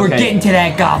 Okay, We're getting to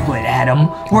that goblet, Adam.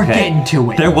 We're getting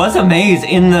to it. There was a maze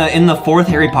in the fourth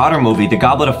Harry Potter movie, the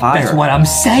Goblet of Fire. That's what I'm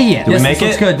saying. Do we make this it?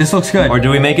 looks good. This looks good. Or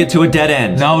do we make it to a dead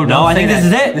end? No, I think this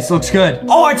is it. This looks good.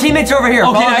 Oh, our teammates are over here.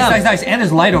 Okay, Follow them. nice. And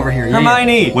there's light over here. Yeah,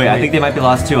 Hermione. yeah. Wait, I think they might be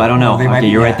lost too. I don't know. they might Okay,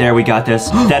 be, you're right there. We got this.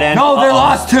 Dead end. No, they're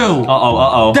lost too.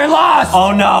 Uh-oh. They're lost.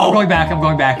 Oh, no. I'm going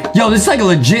back. Yo, this is like a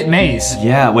legit maze.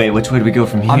 Yeah, wait, which way do we go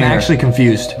from here? I'm actually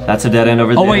confused. That's a dead end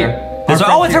over there. Oh, wait.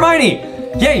 Oh, it's Hermione.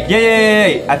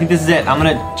 Yay. I think this is it. I'm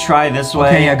gonna try this way.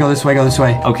 Okay, yeah, go this way.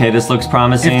 Okay, this looks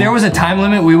promising. If there was a time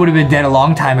limit, we would have been dead a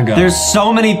long time ago. There's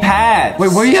so many paths.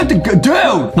 Wait, where do you have to go?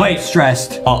 Dude! Wait. I'm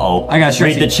stressed. Uh-oh. I got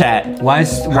stressed. Read the chat. Why?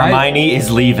 Hermione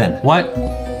is leaving. What?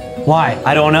 Why?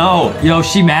 I don't know. Yo,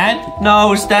 she mad?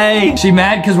 No, stay. She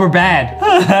mad because we're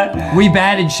bad. We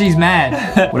bad and she's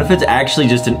mad. What if it's actually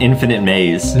just an infinite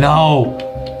maze? No.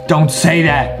 Don't say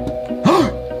that.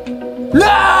 No!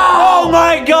 Oh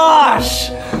my gosh!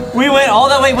 We went all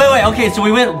that way. Wait. Okay, so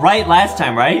we went right last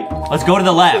time, right? Let's go to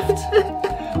the left.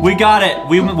 We got it.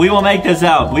 We will make this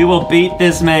out. We will beat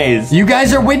this maze. You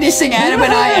guys are witnessing Adam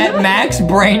and I at max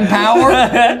brain power.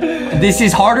 This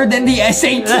is harder than the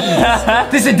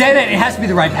SATs. This is a dead end. It has to be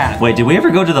the right path. Wait, did we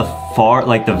ever go to the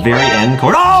the very end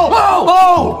corner?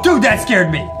 Oh! Dude, that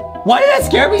scared me. Why did that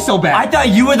scare me so bad? I thought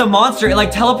you were the monster. It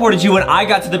like teleported you when I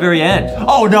got to the very end.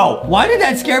 Oh no. Why did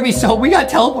that scare me so? We got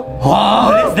teleported.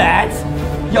 What is that?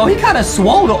 Yo, he kind of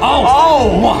swole.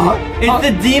 Oh! What? It's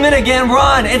the demon again.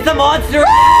 Run! It's the monster. No!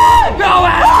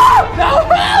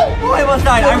 Oh, I almost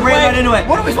died. I ran right into it.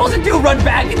 What are we supposed to do? Run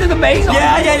back into the maze?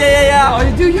 Yeah.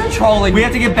 Oh, dude, you're trolling. We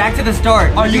have to get back to the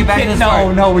start. Are you kidding?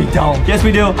 No, we don't. Yes,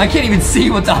 we do. I can't even see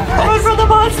what's up. Run from the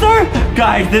monster!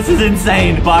 Guys, this is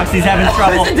insane. Boxy's having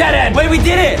trouble. It's a dead end. Wait, we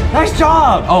did it! Nice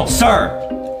job! Oh.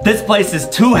 Sir, this place is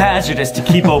too hazardous to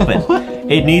keep open.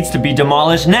 It needs to be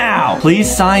demolished now.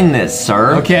 Please sign this,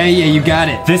 sir. Okay, yeah, you got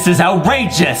it. This is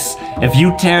outrageous. If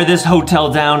you tear this hotel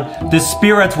down, the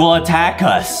spirits will attack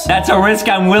us. That's a risk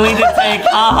I'm willing to take.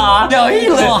 Haha. No, he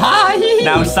little high.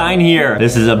 Now sign here.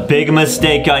 This is a big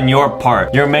mistake on your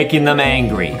part. You're making them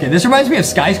angry. Okay, this reminds me of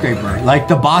Skyscraper. Like,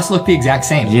 the boss looked the exact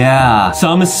same. Yeah.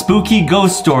 Some spooky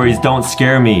ghost stories don't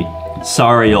scare me.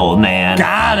 Sorry, old man.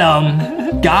 Got him.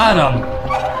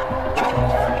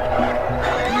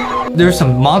 There's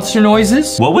some monster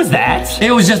noises. What was that?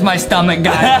 It was just my stomach,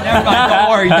 guys. Never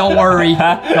mind. Don't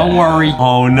worry.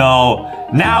 Oh no.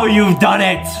 Now you've done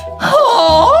it.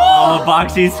 Oh,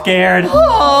 Boxy's scared.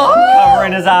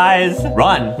 Covering his eyes.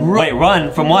 Run. Wait,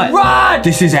 run from what? Run!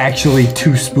 This is actually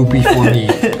too spoopy for me.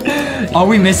 Are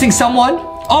we missing someone?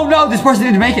 Oh no, this person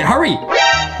didn't make it. Hurry.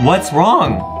 What's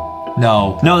wrong?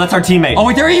 No. No, that's our teammate. Oh,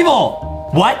 wait, they're evil.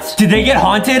 What? Did they get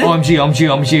haunted? OMG.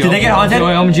 Did they get haunted?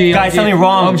 OMG. Guys, something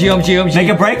wrong. OMG. Make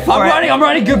a break for it. I'm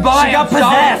running. Goodbye. She got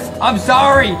possessed. I'm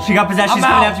sorry. She got possessed. She's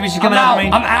coming after me. She's coming after me.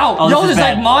 I'm out. Oh, Yo, this is there's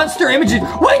like bad. monster images.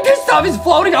 Wait, this stuff is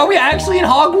floating. Are we actually in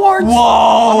Hogwarts?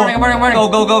 Whoa. I'm running.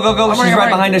 Go. She's right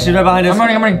behind us. I'm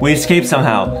running. We escaped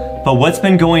somehow. But what's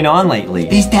been going on lately?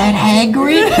 Is that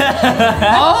Hagrid?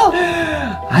 Oh.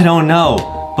 I don't know.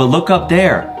 But look up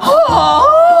there. Oh.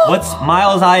 What's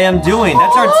Miles I Am doing?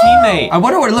 That's our teammate. I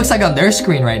wonder what it looks like on their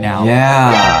screen right now.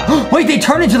 Yeah. Wait, they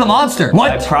turned into the monster. I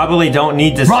What? probably don't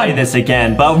need to say this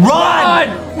again, but run!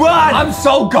 I'm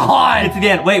so gone. It's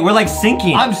again. Wait, we're like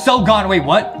sinking. I'm so gone. Wait,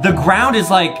 what? The ground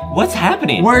is like, what's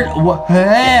happening?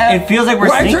 It feels like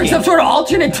we're entering sinking. some sort of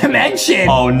alternate dimension.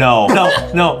 Oh no.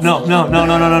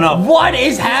 No. What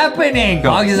is happening?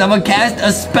 August, I'm gonna cast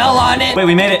a spell on it. Wait,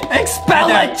 we made it. Expel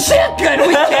a chicken.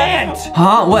 We can't.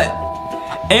 Huh? What?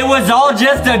 It was all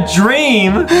just a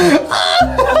dream.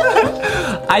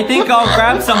 I think I'll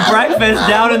grab some breakfast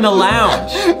down in the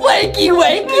lounge. Wakey,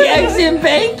 eggs and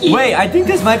bacon. Wait, I think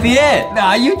this might be it.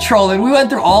 Nah, you trolling. We went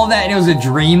through all that and it was a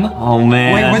dream. Oh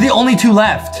man. Wait, we're the only two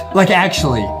left. Like,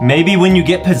 actually. Maybe when you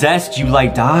get possessed, you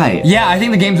like die. Yeah, I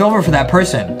think the game's over for that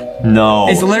person. No.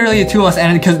 It's literally the two of us,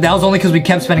 and that was only because we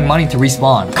kept spending money to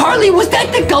respawn. Carly, was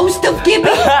that the ghost of Gibby?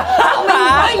 Tell me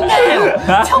right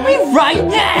now. Tell me right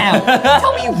now.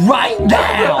 Tell me right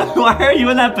now. Why are you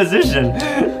in that position?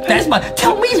 That's my.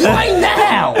 Tell me right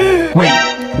now. Wait,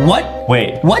 what?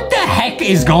 Wait. What the heck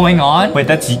is going on? Wait,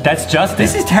 that's Justin.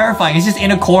 This is terrifying. He's just in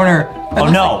a corner. Oh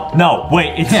no.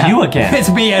 Wait, it's you again.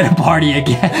 It's me at a party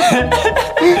again.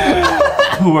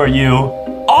 Who are you?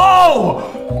 Oh!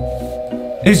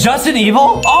 Is Justin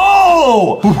evil?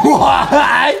 Oh!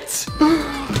 What?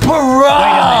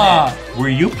 Bruh! Wait a minute. Were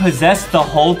you possessed the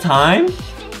whole time?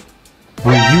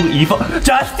 Were you evil?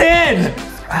 Justin!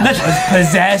 I was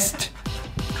possessed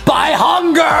by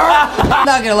hunger! I'm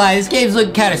not gonna lie, this game's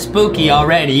looking kind of spooky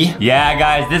already. Yeah,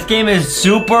 guys, this game is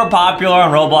super popular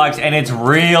on Roblox and it's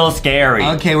real scary.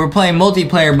 Okay, we're playing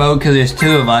multiplayer mode because there's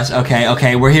two of us.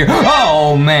 Okay, we're here.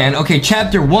 Oh, man. Okay,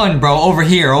 chapter 1, bro. Over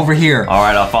here. All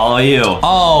right, I'll follow you.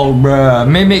 Oh, bruh.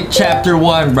 Mimic chapter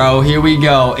 1, bro. Here we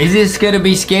go. Is this gonna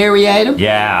be scary, Adam?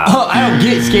 Yeah. Oh, I don't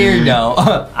get scared, though.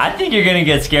 I think you're gonna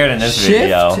get scared in this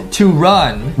video. Shift to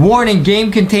run. Warning,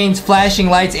 game contains flashing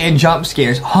lights and jump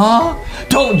scares. Huh?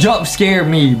 Don't jump scare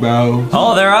me, bro.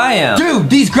 Oh, there I am. Dude,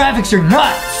 these graphics are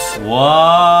nuts.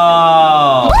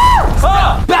 Whoa.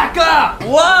 Stop. Back up.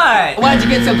 What? Why'd you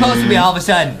get so close to me all of a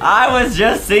sudden? I was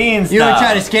just seeing stuff. You were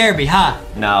trying to scare me, huh?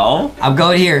 No. I'm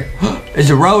going here. There's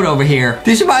a road over here.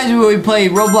 This reminds me when we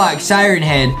played Roblox Siren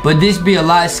Head, but this be a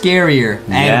lot scarier.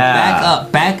 Adam, Yeah.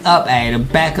 back up, Adam,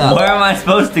 back up. Where am I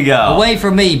supposed to go? Away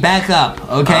from me, back up,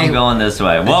 okay? I'm going this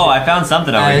way. Whoa, I found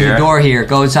something over There's here. a door here,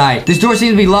 go inside. This door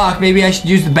seems to be locked, maybe I should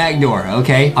use the back door,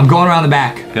 okay? I'm going around the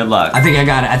back. Good luck. I think I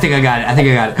got it.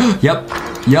 Yep.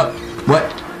 What?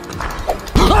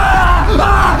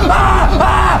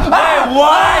 Wait,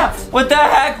 what? What the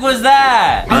heck was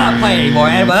that? I'm not playing anymore,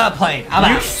 Adam. I'm not playing. I'm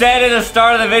You out. said at the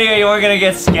start of the video you weren't gonna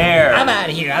get scared. I'm out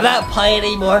of here. I'm not playing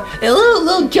anymore. A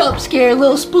little jump scare, a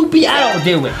little spoopy. I don't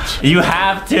do it. You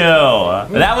have to.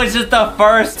 That was just the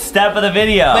first step of the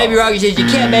video. Baby Rocky says you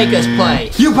can't make us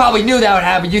play. You probably knew that would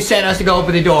happen. You sent us to go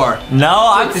open the door. No,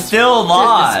 I'm still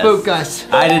lost. Just to spook us.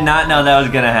 I did not know that was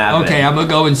gonna happen. Okay, I'm gonna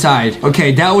go inside.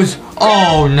 Okay, that was.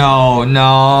 Oh no.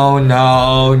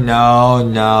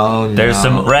 There's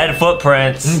some red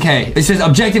footprints. Okay, it says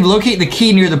objective: locate the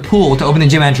key near the pool to open the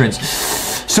gym entrance.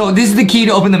 So this is the key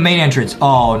to open the main entrance.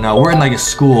 Oh no, we're in like a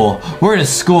school. We're in a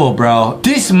school, bro.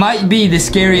 This might be the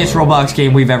scariest Roblox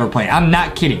game we've ever played. I'm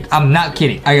not kidding. I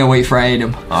gotta wait for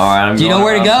Adam. All right, Do you know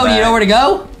where to go? Do you know where to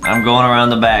go? I'm going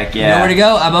around the back, yeah. You know where to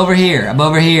go? I'm over here. I'm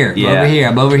over here. Yeah.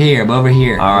 I'm over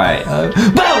here. All right.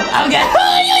 Boom! Okay.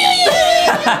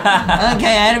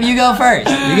 Okay, Adam, you go first.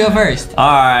 All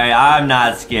right, I'm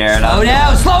not scared. Slow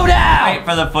down. Wait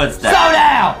for the footsteps. Slow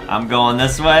down. I'm going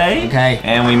this way. Okay.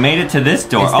 And we made it to this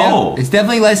door. It's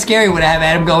definitely less scary when I have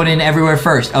Adam going in everywhere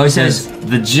first. Oh, it says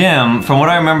the gym. From what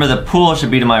I remember, the pool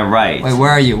should be to my right. Wait,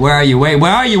 where are you? Wait,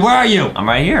 where are you? I'm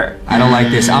right here. I don't like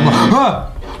this.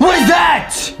 What is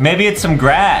that? Maybe it's some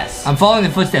grass. I'm following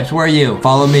the footsteps. Where are you?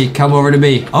 Follow me. Come over to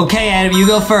me. Okay, Adam, you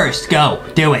go first. Go.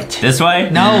 Do it. This way?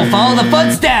 No, follow the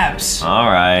footsteps. All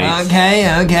right.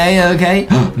 Okay.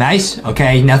 Nice.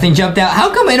 Okay, nothing jumped out.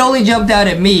 How come it only jumped out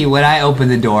at me when I opened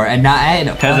the door and not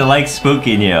Adam? Because it likes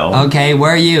spooking you. Okay,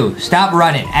 where are you? Stop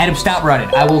running. Adam, stop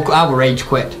running. I will rage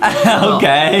quit.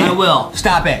 Okay. I will.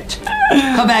 Stop it.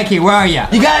 Come back here. Where are you?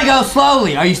 You gotta go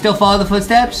slowly. Are you still following the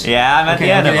footsteps? Yeah, I'm at the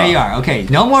end of there them. you are. Okay,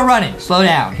 no more running. Slow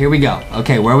down. Here we go.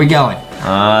 Okay, where are we going?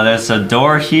 There's a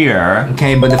door here.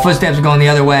 Okay, but the footsteps are going the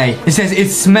other way. It says it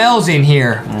smells in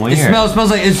here. Weird. It smells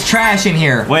like it's trash in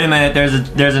here. Wait a minute,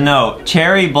 there's a note.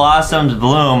 Cherry blossoms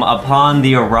bloom upon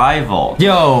the arrival.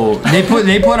 Yo, they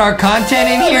put our content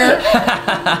in here.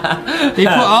 They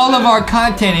put all of our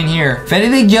content in here. If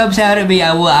anything jumps out at me,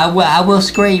 I will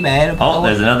scream, Adam. Oh,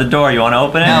 there's another door. You want to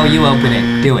open it? No, you open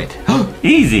it. Do it.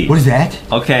 Easy. What is that?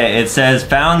 Okay, it says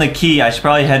found the key. I should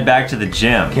probably head back to the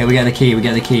gym. Okay, we got the key. We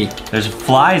got the key. There's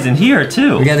flies in here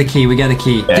too. We got the key. We got the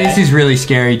key. Okay. This is really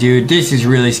scary, dude. This is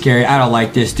really scary. I don't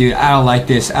like this, dude. I don't like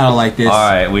this. I don't like this.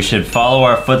 All right, we should follow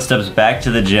our footsteps back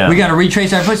to the gym. We gotta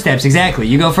retrace our footsteps. Exactly.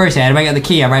 You go first, Adam. I got the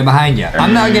key. I'm right behind you.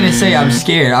 I'm not gonna say I'm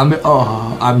scared.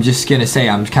 I'm just gonna say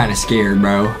I'm kind of scared,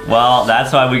 bro. Well,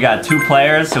 that's why we got 2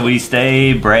 players, so we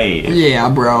stay brave. Yeah,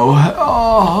 bro.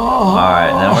 All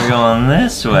right, now we're going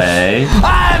this way.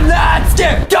 I'm not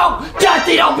scared.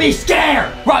 Dusty, don't be scared.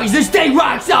 Rock, just stay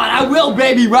rocks on. I will,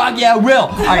 baby. Rock, yeah, I will.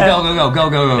 All right,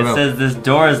 go. It says this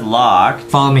door is locked.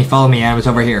 Follow me, Adam. It's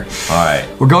over here. All right.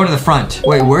 We're going to the front.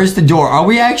 Wait, where's the door? Are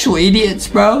we actual idiots,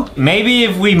 bro? Maybe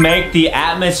if we make the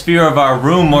atmosphere of our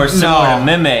room more similar to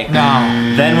Mimic,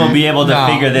 then we'll be able to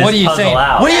figure this puzzle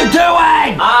out. What are you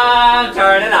doing? I'm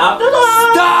turning off the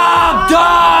light. Stop!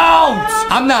 Don't!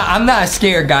 I'm not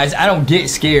scared, guys. I don't get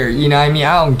scared. You know what I mean?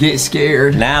 I don't get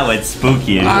scared. Now it's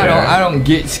spooky in here. I don't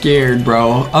get scared,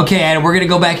 bro. Okay, Adam, we're gonna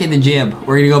go back in the gym.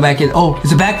 We're gonna go back in. Oh,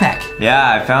 it's a backpack.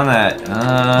 Yeah, I found that.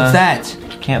 What's that?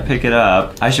 Can't pick it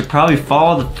up. I should probably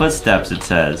follow the footsteps, it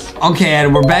says. Okay,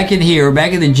 Adam, we're back in here. We're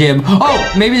back in the gym.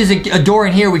 Oh, maybe there's a door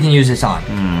in here we can use this on.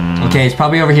 Okay, it's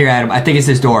probably over here, Adam. I think it's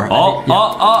this door. Yup.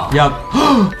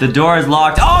 The door is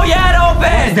locked. Oh, yeah, it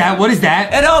opened! What is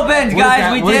that? It opened,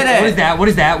 guys. We did it. What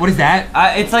is that?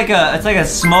 It's like a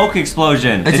smoke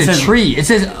explosion. It's a tree. It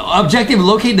says objective,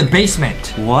 locate the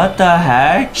basement. What the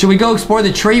heck? Should we go explore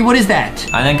the tree? What is that?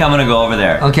 I think I'm gonna go over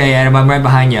there. Okay, Adam, I'm right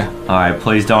behind you. All right,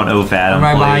 please don't oof, Adam. I'm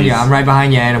right behind you. I'm right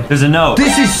behind you, Adam. There's a note.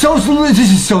 This is so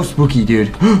spooky,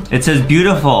 dude. It says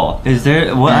beautiful. Is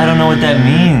there? What? I don't know what that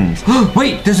means.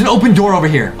 Wait, there's an open door over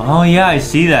here. Oh yeah, I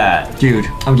see that. Dude,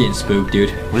 I'm getting spooked,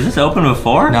 dude. Was this open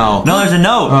before? No. No, there's a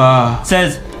note. It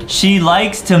says, she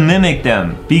likes to mimic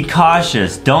them. Be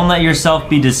cautious. Don't let yourself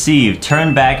be deceived.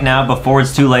 Turn back now before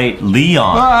it's too late.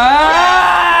 Leon.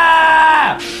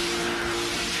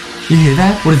 You hear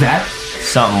that? What is that?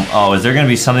 Something. Oh, is there gonna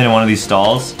be something in one of these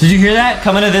stalls? Did you hear that?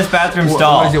 Come into this bathroom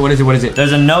stall. What is it?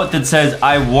 There's a note that says,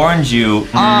 I warned you.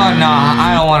 Oh, no,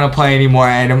 I don't want to play anymore,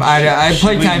 Adam.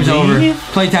 Playtime's over.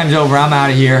 Playtime's over. I'm out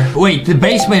of here. Wait, the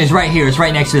basement is right here. It's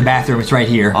right next to the bathroom. It's right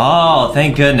here. Oh,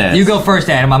 thank goodness. You go first,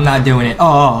 Adam. I'm not doing it. Oh.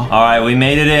 All right, we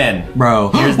made it in. Bro.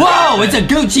 Whoa, it's a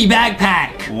Gucci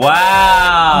backpack.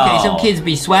 Wow. Okay, some kids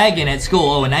be swagging at school.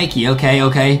 Oh, a Nike. Okay.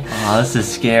 Oh, this is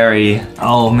scary.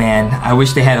 Oh, man. I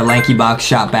wish they had a LankyBox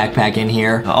shop backpack in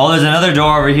here. Oh, there's another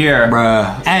door over here.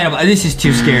 Bruh. Adam, this is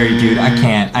too scary, dude. I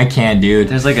can't, dude.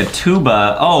 There's like a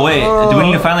tuba. Oh, wait. Do we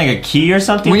need to find like a key or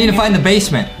something? We need to find the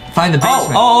basement. Find the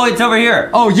basement. Oh, it's over here.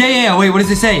 Oh, yeah. Wait, what does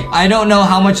it say? I don't know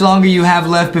how much longer you have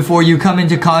left before you come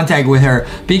into contact with her.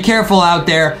 Be careful out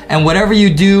there, and whatever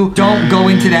you do, don't go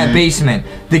into that basement.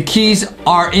 The keys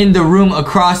are in the room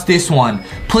across this one.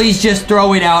 Please just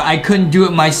throw it out. I couldn't do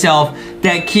it myself.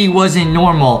 That key wasn't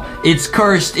normal. It's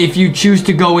cursed if you choose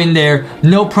to go in there.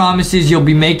 No promises you'll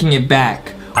be making it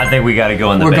back. I think we gotta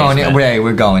go in the basement.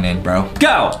 We're going in, bro.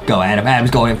 Go! Go, Adam.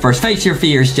 Adam's going in first. Face your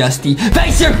fears, Justy.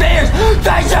 Face your fears!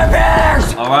 Face your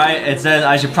fears! Alright, it says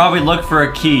I should probably look for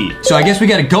a key. So I guess we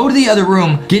gotta go to the other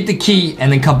room, get the key,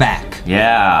 and then come back.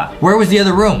 Yeah. Where was the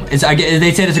other room? They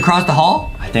said it's across the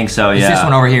hall? I think so, yeah. It's this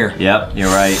one over here. Yep, you're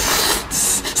right.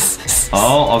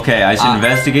 Oh, okay. I should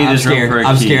investigate this room for a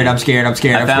key. I'm scared.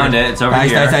 I found it. It's over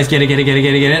here. Nice. Get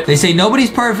it. They say nobody's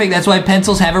perfect. That's why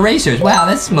pencils have erasers. Wow,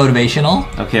 that's motivational.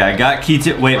 Okay, I got key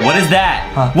to... Wait, what is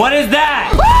that? Huh. What is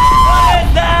that? What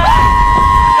is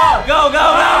that? Go!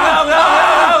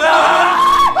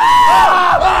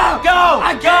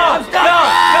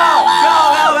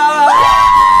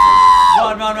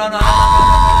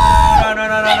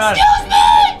 Run. Excuse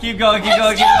me! Keep going.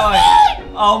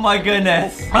 Oh my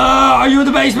goodness. Are you in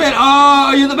the basement?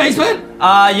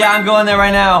 Yeah, I'm going there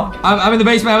right now. I'm in the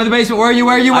basement. Where are you?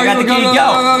 I got the key.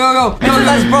 Go.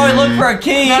 Let's probably look for a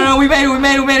key. No, we made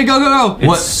it. Go.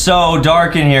 It's so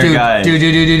dark in here, guys.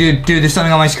 Dude, there's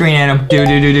something on my screen, Adam. Dude.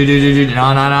 No.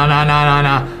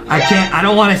 I can't. I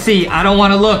don't want to see. I don't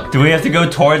want to look. Do we have to go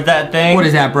towards that thing? What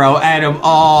is that, bro? Adam.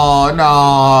 Oh,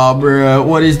 no, bro.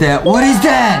 What is that?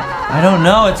 I don't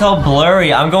know. It's all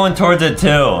blurry. I'm going towards it,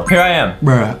 too. Here I am.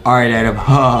 Bruh. All right, Adam.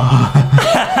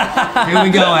 Here we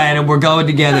go, Adam. We're going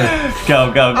together.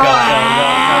 Go.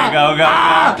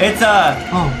 It's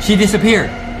Oh, she disappeared.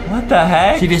 What the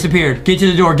heck? She disappeared. Get to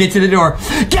the door. Get to the door.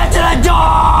 Get to the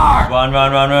door! Run.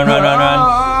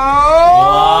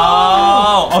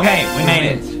 Whoa. Okay, we made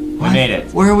it. We made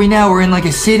it. Where are we now? We're in like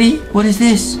a city? What is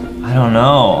this? I don't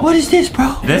know. What is this,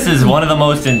 bro? This is one of the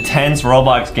most intense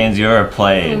Roblox games you ever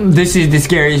played. This is the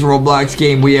scariest Roblox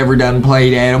game we ever done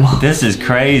played, Adam. This is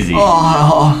crazy.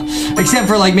 Oh, except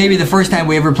for like maybe the first time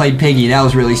we ever played Piggy. That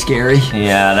was really scary.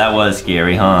 Yeah, that was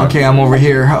scary, huh? Okay, I'm over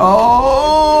here.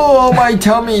 Oh, my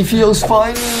tummy feels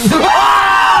funny.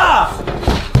 Ah!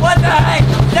 What the heck?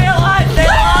 Stay alive! Stay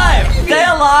alive! Stay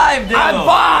alive, dude!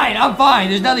 I'm fine.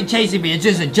 There's nothing chasing me. It's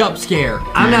just a jump scare.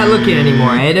 I'm not looking anymore,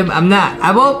 Adam. I'm not.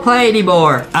 I won't play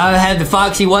anymore. I'll have the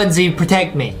Foxy onesie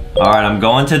protect me. All right, I'm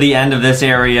going to the end of this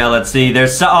area. Let's see.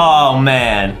 Oh,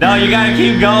 man. No, you gotta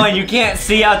keep going. You can't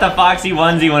see out the Foxy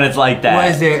onesie when it's like that. What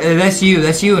is there? That's you.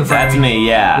 That's you in front That's of me. me,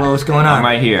 yeah. Well, what's going on? I'm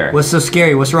right here. What's so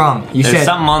scary? What's wrong? You There's said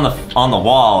something on the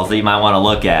walls that you might want to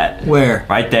look at. Where?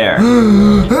 Right there.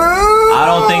 I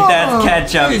don't think that's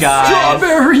ketchup, It's guys.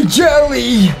 strawberry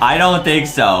jelly. I don't think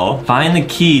so. Find the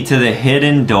key to the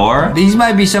hidden door. These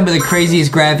might be some of the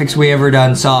craziest graphics we ever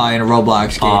saw in a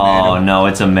Roblox game, Oh, Adam. no,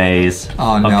 it's a maze.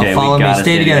 Oh, no. Okay, Follow we me. gotta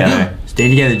Stay together. Stay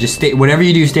together. Just stay. Whatever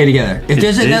you do, stay together. If Is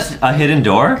there's this a hidden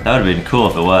door? That would have been cool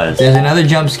if it was. there's another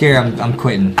jump scare, I'm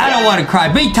quitting. I don't want to cry.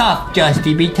 Be tough,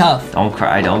 Justy. Be tough. Don't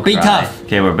cry, don't cry. Be tough.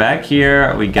 Okay, we're back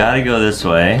here. We gotta go this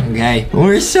way. Okay.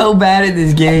 We're so bad at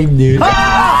this game, dude.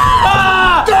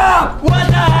 Stop! What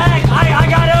the heck? I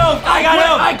got oofed! I got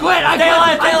oofed! I quit. Stay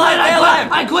alive, stay alive, stay alive!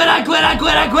 I quit. I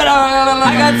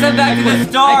got sent back to the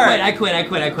start! I quit,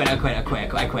 Adam.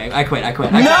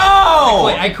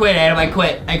 I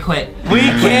quit. We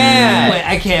can't!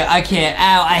 I can't.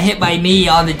 Ow, I hit my knee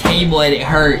on the table and it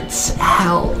hurts.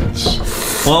 Ouch.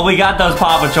 Well, we got those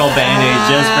Paw Patrol band-aids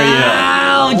just for you.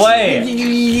 Ouch. Wait.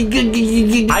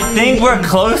 I think we're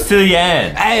close to the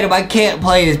end. Adam, I can't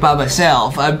play this by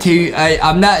myself.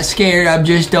 I'm not scared. I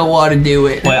just don't want to do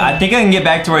it. Wait, I think I can get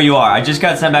back to where you are. I just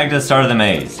got sent back to the start of the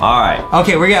maze. Alright.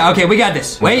 Okay, we got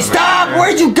this. Wait, stop!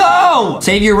 Where'd you go?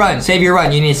 Save your run.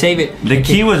 You need to save it. The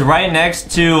key was right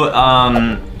next to,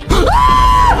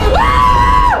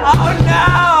 Oh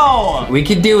no! We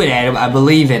can do it, Adam. I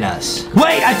believe in us.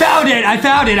 Wait, I found it!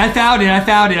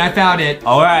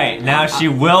 Alright, now she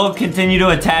will continue to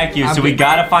attack you, so we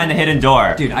gotta find the hidden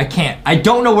door. Dude, I can't. I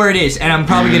don't know where it is, and I'm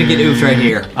probably gonna get oofed right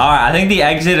here. Alright, I think the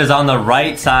exit is on the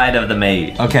right side of the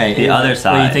maze. Okay. The other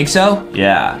side. Well, you think so?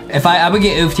 Yeah. I'm gonna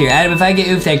get oofed here. Adam, if I get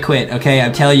oofed, I quit, okay?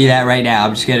 I'm telling you that right now.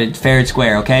 I'm just gonna fair and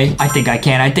square, okay? I think I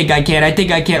can.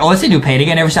 Oh, let's do painting.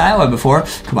 I never saw that one before.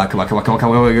 Come on.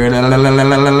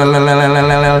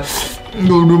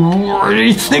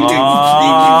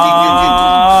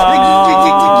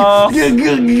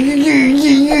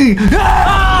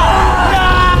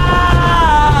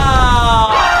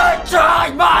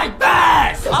 Tried my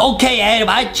best! Okay, Adam,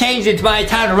 I changed it to my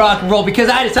time to rock and roll because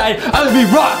I decided I'm gonna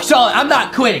be rock solid. I'm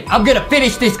not quitting. I'm gonna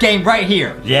finish this game right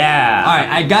here. Yeah. All right,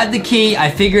 I got the key.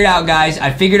 I figured out, guys.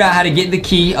 I figured out how to get the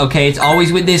key. Okay, it's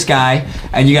always with this guy,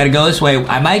 and you gotta go this way.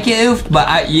 I might get oofed,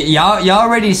 but y'all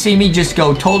ready to see me just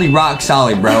go totally rock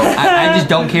solid, bro. I just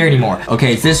don't care anymore.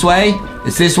 Okay, it's this way.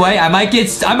 I might get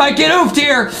oofed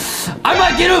here. I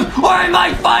might get oofed, or I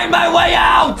might find my way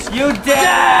out. You did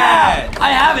Yeah! it!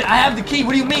 I have it. I have the key.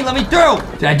 What do you mean? Let me through.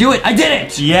 Did I do it? I did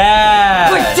it.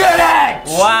 Yeah! We did it.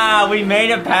 Wow, we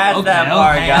made it past that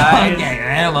part, guys.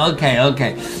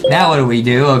 Okay. Now what do we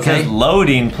do? It says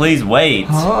loading, please wait.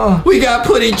 We got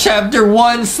put in chapter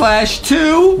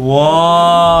 1/2.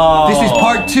 Whoa! This is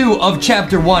part 2 of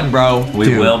chapter 1, bro.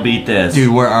 We will beat this.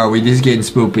 Dude, where are we? This is getting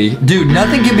spoopy. Dude,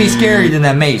 nothing can be scarier than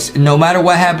that maze. No matter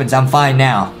what happens, I'm fine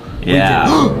now. Yeah.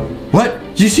 What?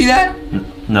 Did you see that?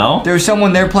 No? There was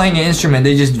someone there playing an instrument.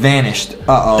 They just vanished.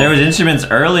 Uh-oh. There was instruments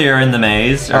earlier in the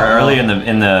maze, or earlier in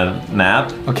the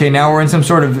map. Okay, now we're in some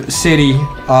sort of city.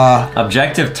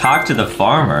 Objective, talk to the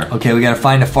farmer. Okay, we gotta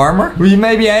find a farmer. Well,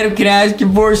 maybe Adam can ask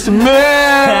him for some milk.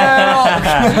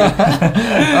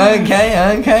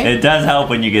 Okay. It does help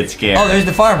when you get scared. Oh, there's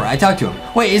the farmer. I talked to him.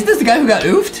 Wait, is this the guy who got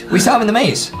oofed? We saw him in the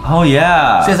maze. Oh,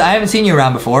 yeah. Says, I haven't seen you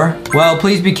around before. Well,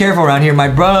 please be careful around here. My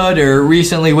brother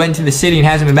recently went to the city and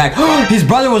hasn't been back. His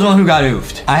brother was the one who got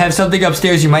oofed. I have something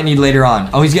upstairs you might need later on.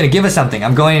 Oh, he's gonna give us something.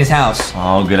 I'm going in his house.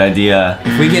 Oh, good idea.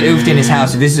 If we get oofed in his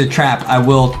house, if this is a trap, I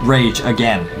will rage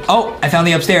again. Oh, I found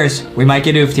the upstairs. We might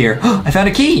get oofed here. I found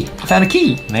a key.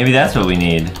 Maybe that's what we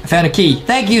need. I found a key.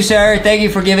 Thank you, sir. Thank you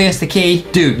for giving us the key.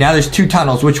 Dude, now there's 2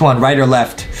 tunnels. Which one, right or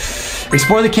left?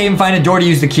 Explore the cave and find a door to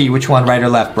use the key. Which one, right or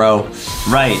left, bro?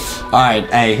 Right. All right,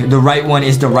 hey, the right one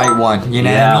is the right one. You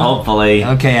know Yeah, what I mean? hopefully.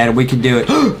 Okay, Adam, we can do it.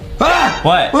 Ah!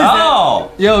 What? What is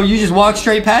Oh! that? Yo, you just walked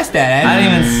straight past that, Adam. I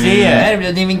didn't even see it. Adam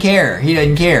doesn't even care. He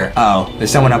doesn't care. Oh, there's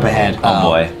someone up ahead. Oh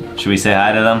boy. Should we say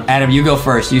hi to them? Adam, you go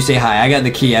first. You say hi. I got the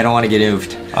key. I don't want to get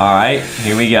oofed. All right,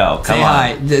 here we go. Come Say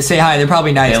on. hi. Say hi. They're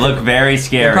probably nice. They look very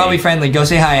scary. They're probably friendly. Go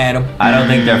say hi, Adam. I don't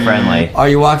think they're friendly. Are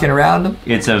you walking around them?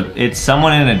 It's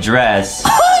someone in a dress.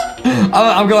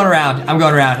 I'm going around. I'm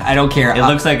going around. I don't care. It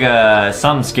looks like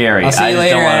something scary. I'll see you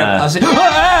later, Adam. I'll see.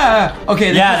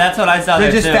 Okay. Yeah, that's what I saw.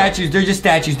 They're there just too. statues. They're just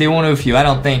statues. They won't oof you. I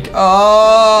don't think.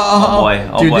 Oh boy.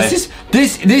 Oh dude, boy. this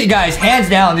guys, hands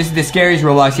down, this is the scariest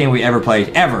Roblox game we ever played,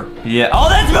 ever. Yeah. Oh,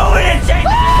 that's moving. It's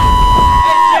chasing.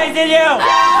 It's chasing you.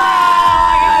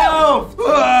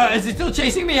 Is it still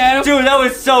chasing me, Adam? Dude, that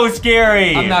was so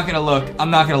scary. I'm not gonna look.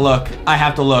 I'm not gonna look. I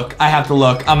have to look. I have to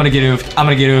look. I'm gonna get oofed. I'm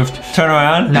gonna get oofed. Turn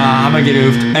around. Nah, I'm gonna get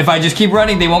oofed. If I just keep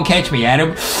running, they won't catch me,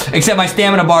 Adam. Except my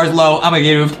stamina bar is low. I'm gonna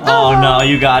get oofed. Oh no,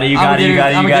 you got it. You got it. You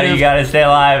got it. You got it. You got to stay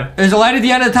alive. There's a light at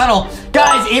the end of the tunnel.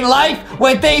 Guys, in life,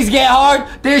 when things get hard,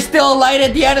 there's still a light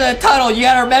at the end of the tunnel. You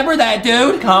gotta remember that,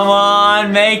 dude. Come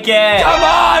on, make it. Come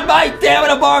on, my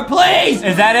stamina bar, please.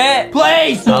 Is that it?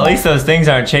 Please. At least those things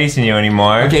aren't chasing you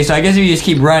anymore. Okay, so I guess if you just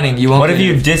keep running, you won't. What if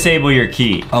you disable your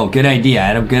key? Oh, good idea,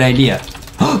 Adam. Good idea.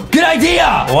 Good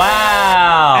idea.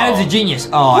 Wow. Adam's a genius.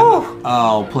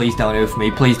 Oh, please don't oof me.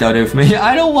 Please don't oof me.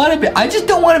 I don't want to be. I just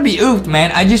don't want to be oofed,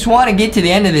 man. I just want to get to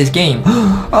the end of this game.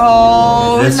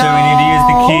 Oh, Is this where we need to use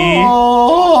the key?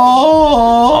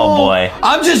 Oh boy.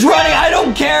 I'm just running. I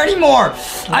don't care anymore.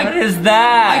 What is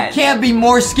that? I can't be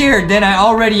more scared than I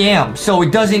already am, so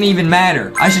it doesn't even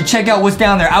matter. I should check out what's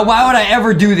down there. Why would I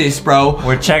ever do this, bro?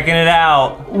 We're checking it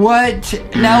out. What?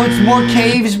 Now it's more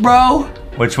caves, bro?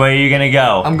 Which way are you gonna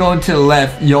go? I'm going to the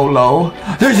left, YOLO.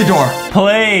 There's a door.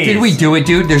 Please. Did we do it,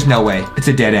 dude? There's no way. It's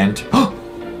a dead end.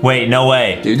 Wait, no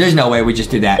way. Dude, there's no way we just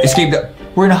did that. Escape the...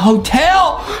 We're in a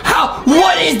hotel? How?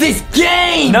 What is this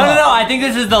game? No. I think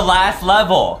this is the last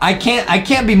level. I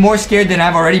can't be more scared than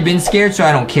I've already been scared, so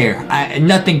I don't care.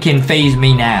 Nothing can phase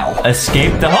me now.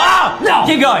 Escape the... Oh! No!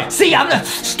 Keep going. See, I'm not...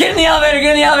 Get in the elevator.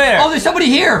 Get in the elevator. Oh, there's somebody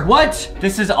here. What?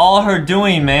 This is all her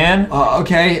doing, man.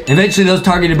 Okay. Eventually, those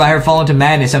targeted by her fall into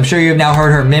madness. I'm sure you have now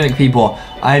heard her mimic people.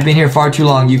 I have been here far too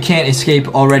long. You can't escape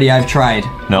already. I've tried.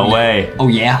 No way. Oh,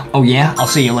 yeah? Oh, yeah? I'll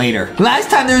see you later.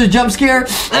 Last time there was a jump scare,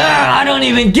 I don't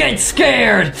even get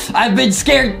scared. I've been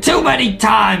scared too many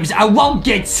times. I won't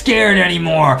get scared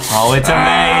anymore. Oh, it's a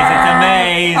maze. It's a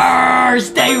maze.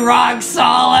 Stay rock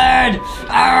solid.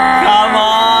 Come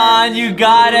on, you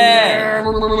got it.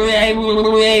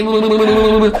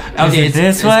 Okay, Is it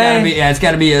this way? Gotta be, it's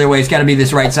gotta be the other way. It's gotta be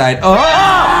this right side. Oh!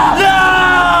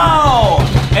 No!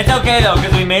 It's okay though,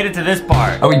 because we made it to this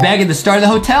part. Are we back at the start of the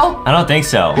hotel? I don't think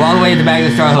so. We're all the way at the back of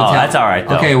the start of the Oh, hotel. that's all right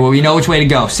though. Okay, well, we know which way to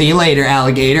go. See you later,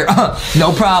 alligator.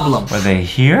 No problem. Were they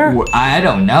here? I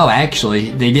don't know,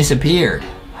 actually. They disappeared.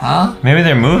 Huh? Maybe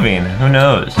they're moving. Who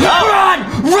knows? Run!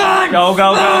 Run! Go, go,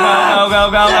 go, go, go, go,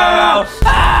 go, go, go.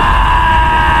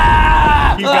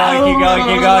 Keep going, keep going,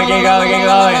 keep going, keep going, keep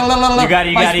going. You got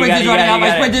it, you got it, you got it, you got it.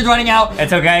 My sprint is running out.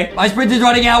 It's okay. My sprint is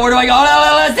running out. Where do I go?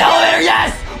 Let's the elevator.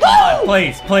 Yes!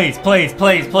 Please, please, please,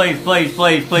 please, please, please,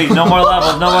 please, please. No more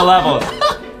levels, no more levels.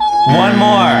 One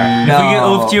more. No. If we get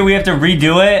oofed here, we have to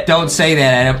redo it. Don't say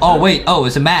that, Adam. Oh, wait. Oh,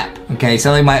 it's a map. Okay,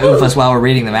 somebody might oof us while we're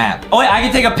reading the map. Oh, wait, I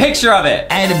can take a picture of it.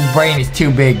 Adam's brain is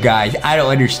too big, guys. I don't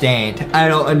understand. I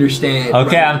don't understand.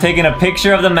 Okay, I'm taking a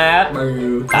picture of the map.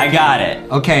 I got it.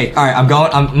 Okay, all right,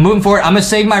 I'm moving forward. I'm gonna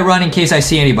save my run in case I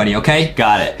see anybody, okay?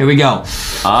 Got it. Here we go.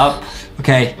 Up.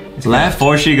 Okay, left.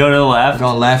 Force you to go to the left.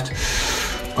 Going left.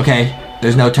 Okay,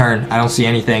 there's no turn. I don't see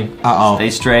anything. Uh-oh. Stay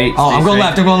straight. Oh, stay I'm going straight.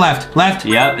 left, I'm going left. Left.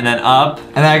 Yep, and then up.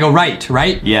 And then I go right,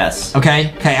 right? Yes.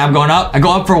 Okay, I'm going up. I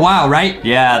go up for a while, right?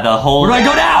 Yeah, the whole... Where do I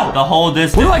go now? The whole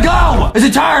distance. Where do I go? It's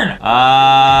a turn.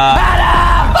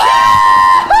 Adam!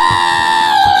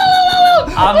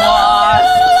 I'm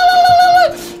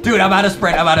lost. Dude, I'm out of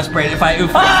sprint. If I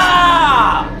oof...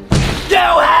 You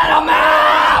had a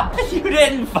map! You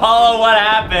didn't follow what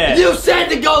happened. You said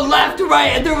to go left to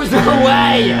right and there was no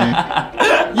way. You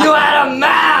had a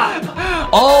map.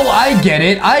 Oh, I get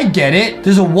it.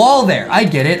 There's a wall there. I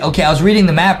get it. Okay, I was reading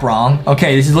the map wrong.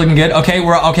 Okay, this is looking good. Okay,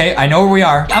 I know where we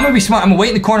are. I'm gonna be smart. I'm gonna wait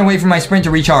in the corner and wait for my sprint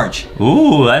to recharge.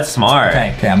 Ooh, that's smart.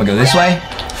 Okay, I'm gonna go this way.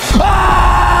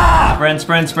 Sprint.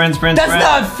 That's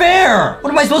not fair.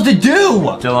 What am I supposed to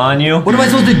do? Still on you? What am I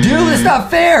supposed to do? That's not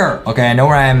fair. Okay, I know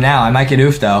where I am now. I might get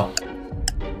oofed though.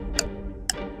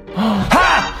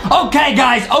 Ha! Okay,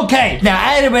 guys, okay. Now,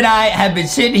 Adam and I have been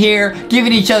sitting here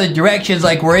giving each other directions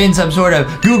like we're in some sort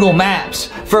of Google Maps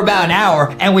for about an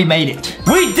hour, and we made it.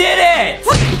 We did it!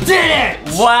 We did it!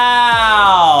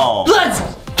 Wow! Let's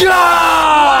go!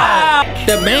 Wow.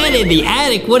 The man in the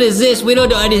attic, what is this? We don't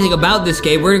know anything about this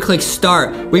game. We're gonna click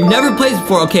start. We've never played this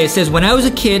before. Okay, it says, when I was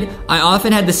a kid, I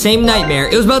often had the same nightmare.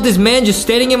 It was about this man just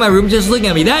standing in my room just looking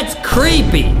at me. That's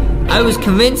creepy. I was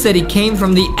convinced that he came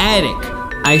from the attic.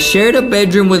 I shared a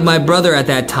bedroom with my brother at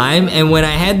that time, and when I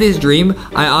had this dream,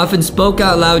 I often spoke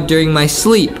out loud during my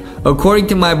sleep. According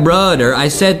to my brother, I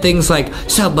said things like,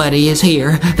 somebody is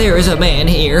here, there is a man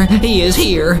here, he is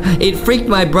here. It freaked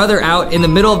my brother out in the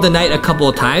middle of the night a couple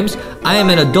of times. I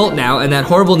am an adult now, and that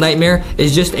horrible nightmare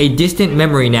is just a distant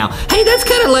memory now. Hey, that's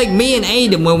kind of like me and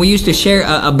Adam when we used to share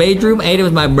a bedroom. Adam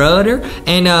was my brother,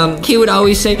 and he would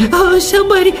always say, oh,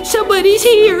 somebody's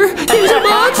here, there's a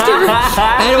monster.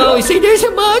 Adam would always say, there's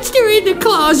a monster in the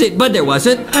closet, but there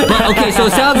wasn't. But okay, so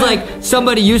it sounds like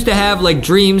somebody used to have like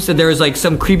dreams that there was like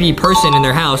some creepy person in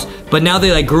their house, but now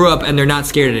they like grew up and they're not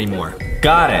scared anymore.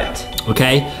 Got it.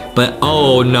 Okay, but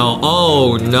oh no,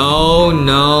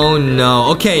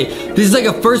 okay, this is like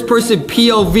a first person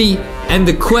POV and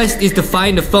the quest is to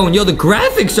find a phone. Yo, the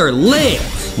graphics are lit.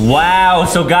 Wow,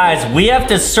 so guys, we have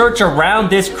to search around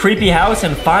this creepy house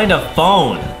and find a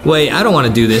phone. Wait, I don't want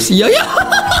to do this. Yo,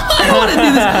 I don't want to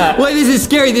do this. Wait, this is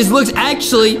scary. This looks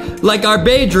actually like our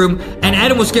bedroom, and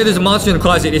Adam was scared there's a monster in the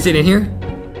closet. Is it in here?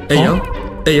 Hey, yo.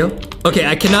 Hey, yo. Okay,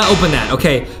 I cannot open that.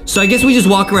 Okay, so I guess we just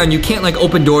walk around. You can't, like,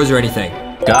 open doors or anything.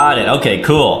 Got it. Okay,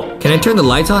 cool. Can I turn the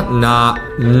lights on? Nah.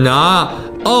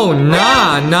 Oh,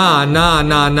 nah.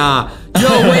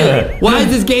 Yo, wait. Why is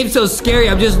this game so scary?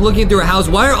 I'm just looking through a house.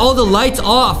 Why are all the lights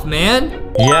off,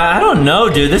 man? Yeah, I don't know,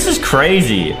 dude. This is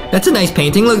crazy. That's a nice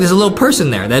painting. Look, there's a little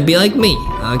person there. That'd be like me.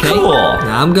 Okay? Cool.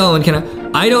 Now I'm going.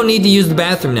 I don't need to use the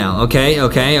bathroom now. Okay.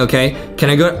 Can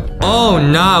I go? Oh,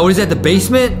 nah. What is that, the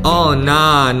basement? Oh,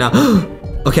 nah.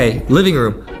 Okay, living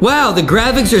room. Wow, the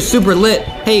graphics are super lit.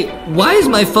 Hey, why is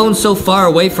my phone so far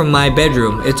away from my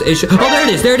bedroom? Oh,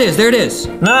 there it is.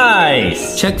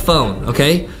 Nice. Check phone,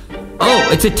 okay? Oh,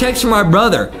 it's a text from our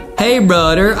brother. Hey,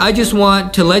 brother, I just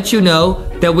want to let you know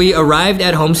that we arrived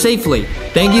at home safely.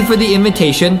 Thank you for the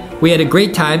invitation. We had a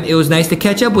great time. It was nice to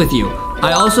catch up with you.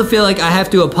 I also feel like I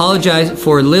have to apologize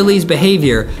for Lily's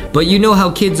behavior, but you know how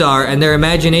kids are and their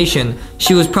imagination.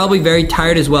 She was probably very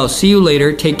tired as well. See you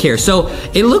later. Take care. So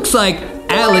it looks like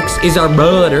Alex is our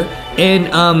brother,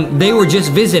 and they were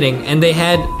just visiting, and they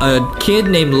had a kid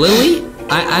named Lily?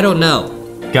 I don't know.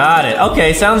 Got it.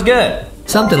 Okay, sounds good.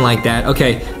 Something like that.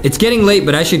 Okay, it's getting late,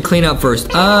 but I should clean up first.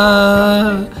 Maybe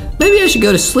I should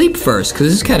go to sleep first, because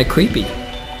this is kind of creepy.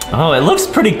 Oh, it looks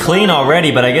pretty clean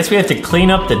already, but I guess we have to clean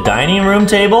up the dining room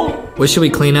table? What should we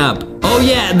clean up? Oh,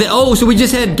 yeah. So we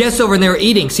just had guests over and they were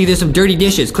eating. See, there's some dirty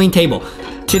dishes. Clean table.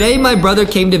 Today, my brother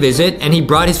came to visit, and he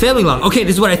brought his family along. Okay,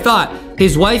 this is what I thought.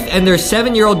 His wife and their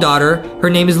 7-year-old daughter, her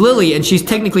name is Lily, and she's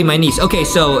technically my niece. Okay,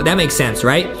 so that makes sense,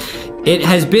 right? It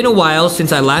has been a while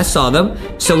since I last saw them,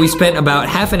 so we spent about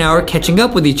half an hour catching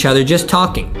up with each other, just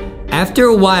talking. After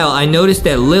a while, I noticed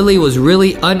that Lily was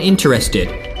really uninterested.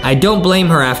 I don't blame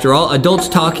her after all. Adults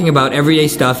talking about everyday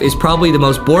stuff is probably the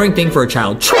most boring thing for a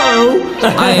child. True!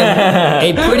 I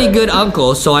am a pretty good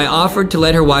uncle, so I offered to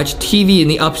let her watch TV in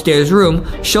the upstairs room,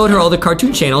 showed her all the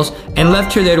cartoon channels, and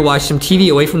left her there to watch some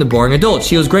TV away from the boring adults.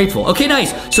 She was grateful. Okay,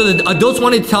 nice. So the adults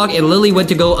wanted to talk, and Lily went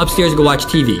to go upstairs to go watch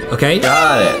TV, okay?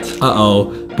 Got it.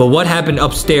 Uh-oh. But what happened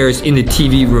upstairs in the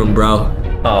TV room, bro?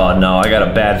 Oh, no. I got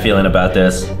a bad feeling about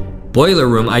this. Boiler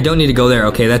room, I don't need to go there.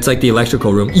 Okay, that's like the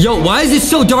electrical room. Yo, why is it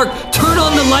so dark? Turn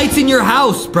on the lights in your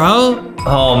house, bro.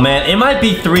 Oh, man, it might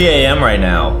be 3 a.m. right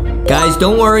now. Guys,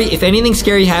 don't worry. If anything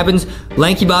scary happens,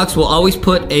 LankyBox will always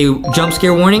put a jump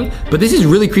scare warning. But this is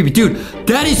really creepy. Dude,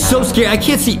 that is so scary. I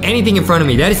can't see anything in front of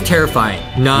me. That is terrifying.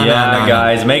 Nah,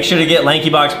 guys, make sure to get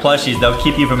LankyBox plushies. They'll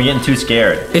keep you from getting too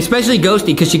scared. Especially Ghosty,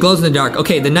 because she glows in the dark.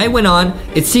 Okay, the night went on.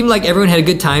 It seemed like everyone had a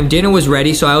good time. Dinner was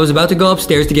ready, so I was about to go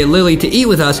upstairs to get Lily to eat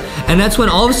with us. And that's when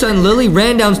all of a sudden, Lily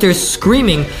ran downstairs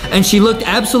screaming, and she looked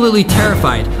absolutely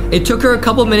terrified. It took her a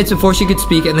couple minutes before she could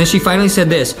speak, and then she finally said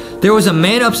this. There was a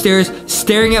man upstairs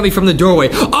staring at me from the doorway.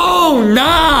 Oh,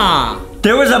 nah!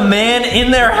 There was a man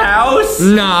in their house?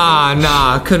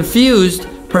 Nah. Confused,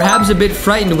 perhaps a bit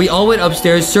frightened, we all went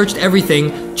upstairs, searched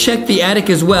everything, checked the attic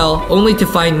as well, only to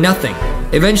find nothing.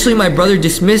 Eventually, my brother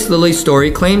dismissed Lily's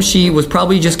story, claimed she was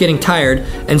probably just getting tired,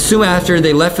 and soon after,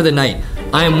 they left for the night.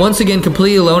 I am once again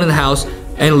completely alone in the house,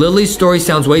 and Lily's story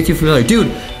sounds way too familiar.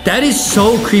 Dude, that is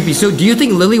so creepy. So, do you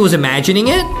think Lily was imagining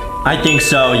it? I think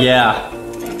so, yeah.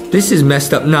 This is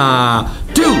messed up. Nah.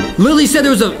 Dude, Lily said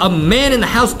there was a man in the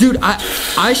house. Dude,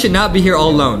 I should not be here all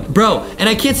alone. Bro, and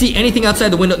I can't see anything outside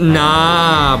the window.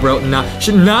 Nah, bro, nah.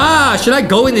 Should I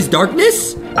go in this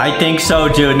darkness? I think so,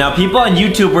 dude. Now, people on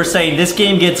YouTube were saying this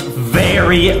game gets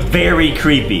very, very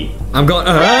creepy. I'm going,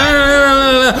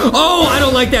 oh, I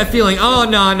don't like that feeling. Oh,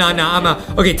 no, I'm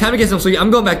out. Okay, time to get some sleep. I'm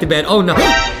going back to bed. Oh, no.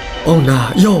 Oh,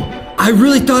 nah. Yo, I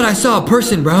really thought I saw a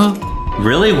person, bro.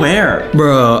 Really? Where?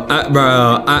 Bro.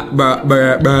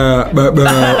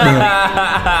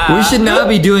 We should not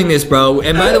be doing this, bro.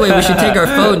 And by the way, we should take our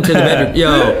phone to the bedroom.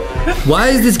 Yo, why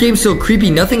is this game so creepy?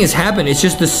 Nothing has happened. It's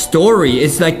just the story.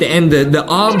 It's like the end, the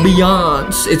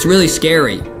ambiance. It's really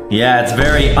scary. Yeah, it's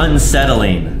very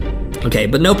unsettling. Okay,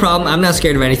 but no problem. I'm not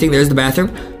scared of anything. There's the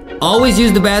bathroom. Always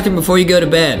use the bathroom before you go to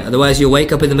bed. Otherwise, you'll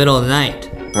wake up in the middle of the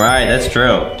night. Right, that's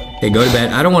true. Okay, go to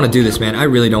bed. I don't want to do this, man. I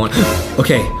really don't want to.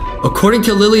 Okay, according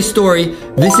to Lily's story,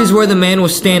 this is where the man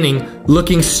was standing,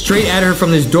 looking straight at her from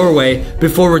this doorway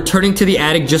before returning to the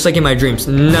attic just like in my dreams.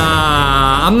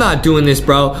 Nah, I'm not doing this,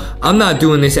 bro. I'm not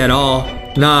doing this at all.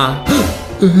 Nah.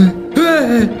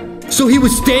 So he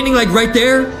was standing like right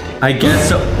there? I guess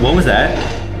so. What was that?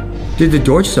 Did the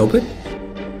door just open?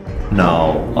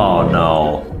 No. Oh,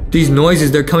 no. These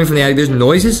noises, they're coming from the attic. There's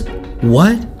noises?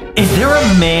 What? Is there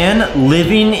a man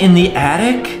living in the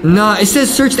attic? Nah, it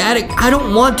says search the attic. I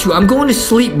don't want to. I'm going to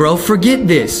sleep, bro. Forget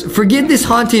this. Forget this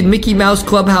haunted Mickey Mouse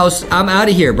clubhouse. I'm out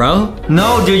of here, bro.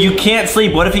 No, dude, you can't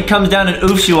sleep. What if he comes down and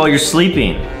oofs you while you're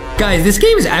sleeping? Guys, this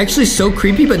game is actually so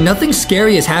creepy, but nothing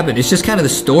scary has happened. It's just kind of the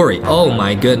story. Oh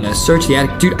my goodness. Search the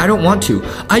attic. Dude, I don't want to.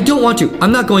 I don't want to.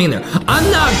 I'm not going in there. I'm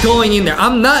not going in there.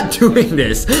 I'm not doing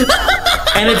this.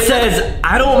 And it says,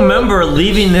 I don't remember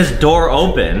leaving this door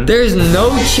open. There's no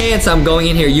chance I'm going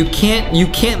in here. You can't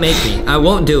make me. I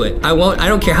won't do it. I won't. I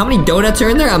don't care how many donuts are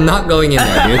in there. I'm not going in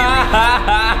there, dude.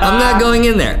 I'm not going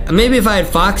in there. Maybe if I had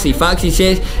Foxy. Foxy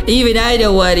says, even I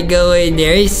don't want to go in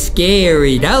there. It's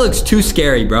scary. That looks too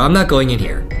scary, bro. I'm not going in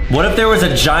here. What if there was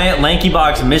a giant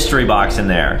LankyBox mystery box in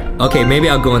there? Okay, maybe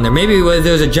I'll go in there. Maybe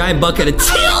there was a giant bucket of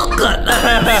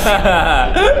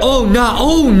Oh, nah.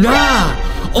 Oh, nah.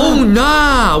 Oh,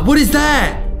 nah. What is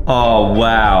that? Oh,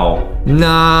 wow.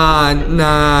 Nah.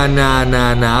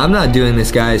 I'm not doing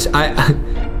this, guys.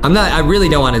 I really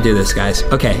don't want to do this, guys.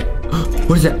 Okay.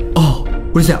 What is that? Oh,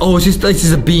 what is that? Oh, it's just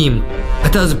a beam. I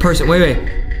thought it was a person. Wait.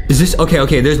 Is this?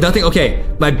 Okay. There's nothing. Okay.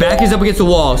 My back is up against the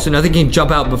wall, so nothing can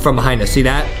jump out from behind us. See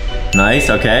that? Nice.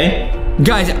 Okay.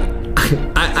 Guys,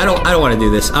 I don't want to do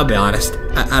this. I'll be honest.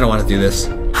 I don't want to do this.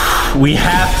 We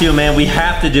have to, man. We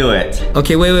have to do it.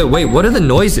 Okay, wait. What are the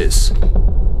noises?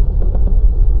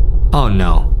 Oh,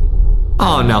 no.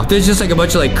 Oh, no. There's just like a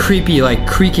bunch of like creepy, like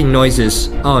creaking noises.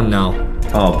 Oh, no.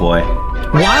 Oh, boy.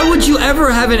 Why would you ever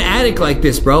have an attic like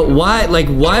this, bro?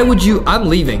 Why would you? I'm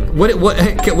leaving. What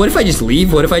if I just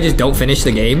leave? What if I just don't finish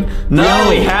the game? No,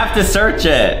 we have to search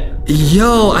it.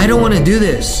 Yo, I don't want to do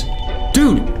this.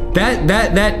 Dude,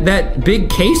 that big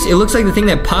case, it looks like the thing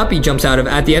that Poppy jumps out of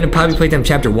at the end of Poppy Playtime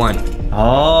Chapter 1.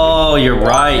 Oh, you're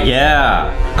right,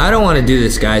 yeah. I don't want to do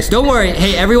this, guys. Don't worry.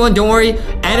 Hey, everyone, don't worry.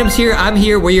 Adam's here, I'm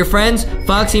here, we're your friends.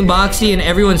 Foxy and Boxy and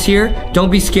everyone's here. Don't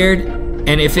be scared.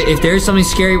 And if there's something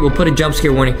scary, we'll put a jump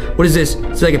scare warning. What is this?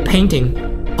 It's like a painting.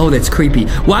 Oh, that's creepy.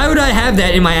 Why would I have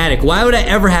that in my attic? Why would I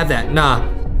ever have that? Nah.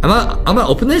 I'm gonna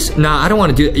open this? Nah, I don't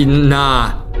want to do it.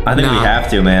 Nah. I think we have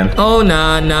to, man. Oh,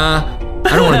 nah.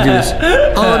 I don't want to do this.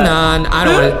 Oh, nah, I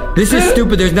don't want to. This is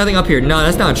stupid. There's nothing up here. No,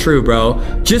 that's not true, bro.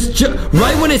 Just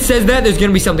right when it says that, there's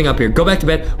going to be something up here. Go back to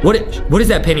bed. What is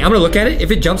that painting? I'm going to look at it. If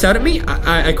it jumps out at me,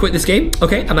 I quit this game.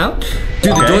 Okay, I'm out.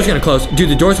 Dude, the door's going to close. Dude,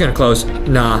 the door's going to close.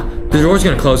 Nah. The door's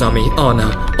going to close on me. Oh, no.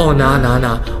 Oh, nah.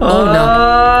 Oh, no.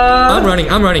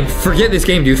 I'm running. Forget this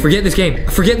game, dude. Forget this game.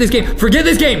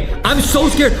 I'm so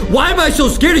scared. Why am I so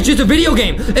scared? It's just a video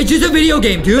game. It's just a video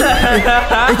game, dude.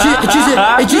 It's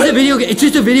just a video game. It's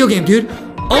just a video game, dude.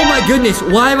 Oh my goodness.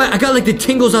 Why am I got like the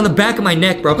tingles on the back of my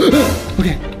neck, bro.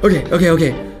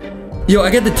 Okay. Yo, I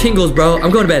got the tingles, bro.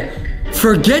 I'm going to bed.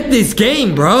 Forget this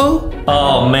game, bro.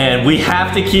 Oh man, we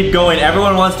have to keep going.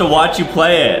 Everyone wants to watch you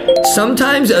play it.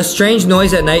 Sometimes a strange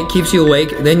noise at night keeps you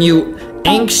awake. Then you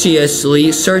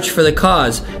anxiously search for the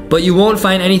cause, but you won't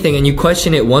find anything and you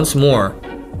question it once more.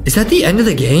 Is that the end of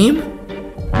the game?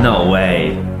 No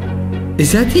way.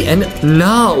 Is that the end?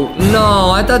 No,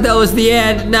 I thought that was the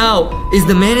end. No, is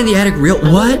the man in the attic real?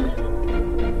 What?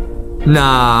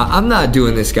 Nah, I'm not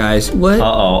doing this, guys. What?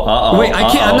 Wait, I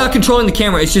can't. I'm not controlling the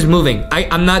camera. It's just moving.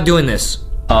 I'm not doing this.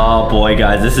 Oh boy,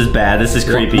 guys, this is bad. This is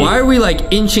creepy. Why are we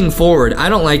like inching forward? I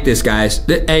don't like this, guys.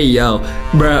 Hey, yo.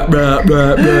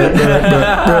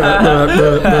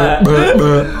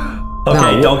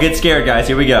 Okay, No. don't get scared, guys.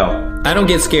 Here we go. I don't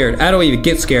get scared. I don't even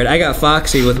get scared. I got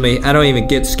Foxy with me. I don't even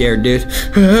get scared, dude.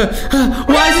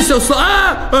 Why is it so slow?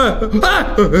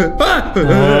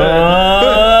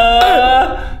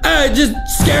 Just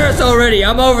scare us already.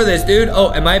 I'm over this, dude.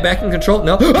 Oh, am I back in control?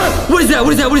 No. What is that?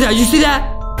 What is that? What is that? You see that?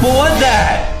 What was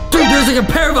that? Dude, there's like a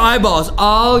pair of eyeballs.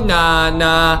 Oh,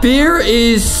 nah. Fear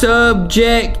is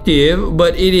subjective,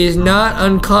 but it is not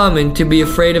uncommon to be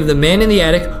afraid of the man in the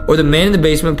attic or the man in the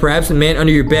basement, perhaps the man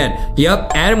under your bed.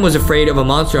 Yup, Adam was afraid of a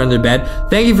monster under the bed.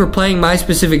 Thank you for playing my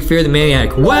specific fear, the man in the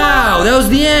attic. Wow, that was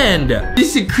the end.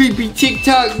 This is a creepy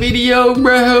TikTok video,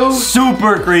 bro.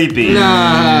 Super creepy.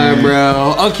 Nah,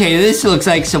 bro. Okay, this looks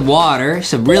like some water,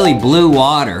 some really blue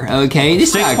water. Okay,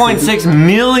 this is 6.6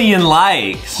 million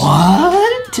likes.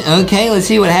 What? Okay, let's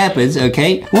see what happens,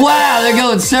 okay? Wow, they're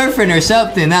going surfing or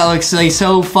something. That looks like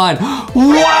so fun.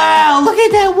 Wow, look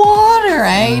at that water,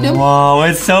 Adam. Whoa,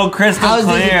 it's so crystal How's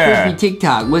clear. this a creepy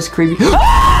TikTok? What's creepy? Dude!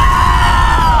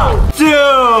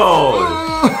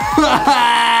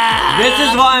 This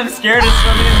is why I'm scared of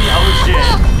swimming in the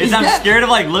ocean. I'm scared of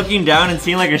like looking down and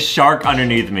seeing like a shark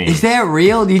underneath me. Is that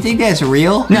real? Do you think that's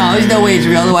real? No, there's no way it's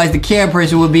real. Otherwise, the camera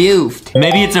person would be oofed.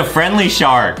 Maybe it's a friendly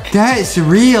shark. That's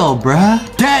real, bruh.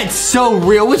 That's so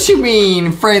real. What you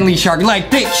mean, friendly shark? Like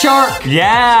thick shark?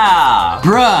 Yeah.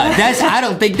 Bruh, I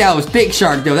don't think that was thick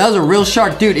shark though. That was a real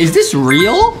shark. Dude, is this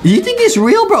real? Do you think it's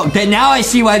real, bro? Now I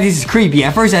see why this is creepy.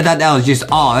 At first I thought that was just,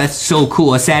 oh, that's so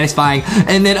cool, it's satisfying.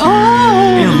 And then,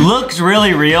 oh. It looks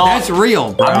really real. That's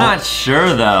real, bro. I'm not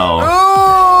sure though.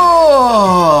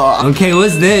 Oh. Okay,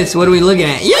 what's this? What are we looking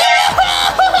at?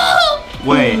 Yeah!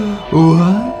 Wait.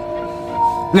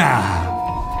 What?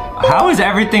 Nah. How is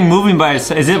everything moving by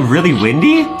itself? Is it really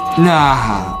windy?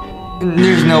 Nah.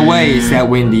 There's no way it's that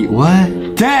windy. What?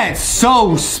 That's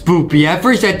so spoopy. At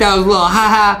first I thought it was a little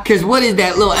haha, cause what is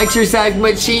that little exercise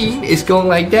machine? It's going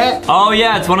like that? Oh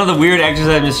yeah, it's one of the weird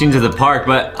exercise machines at the park,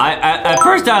 but at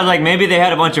first I was like, maybe they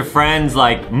had a bunch of friends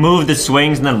like move the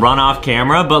swings and then run off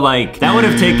camera, but like, that would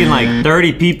have taken like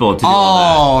 30 people to do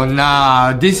all Oh,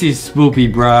 nah, this is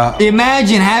spoopy, bruh.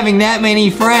 Imagine having that many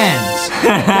friends.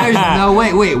 There's no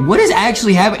way. Wait, what is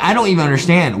actually happening? I don't even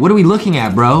understand. What are we looking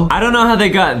at, bro? that. I don't know how they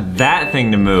got that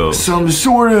thing to move. Some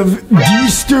sort of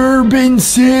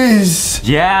disturbances.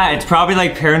 Yeah, it's probably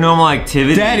like paranormal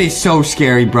activity. That is so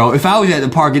scary, bro. If I was at the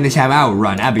park in this time, I would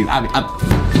run.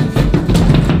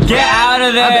 Get out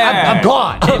of there! I'm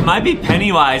gone. It might be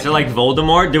Pennywise or like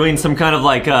Voldemort doing some kind of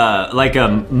like a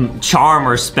charm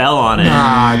or spell on it.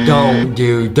 Nah, don't,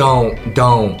 dude. Don't.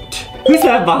 Who's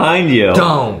that behind you?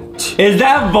 Don't. Is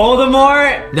that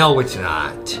Voldemort? No, it's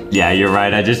not. Yeah, you're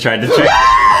right. I just tried to trick.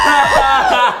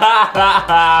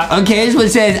 Okay, this one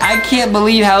says, I can't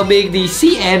believe how big these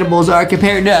sea animals are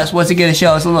compared to us. What's it gonna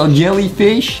show us? A little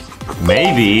jellyfish?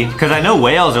 Maybe, because I know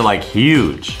whales are like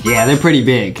huge. Yeah, they're pretty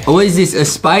big. What is this, a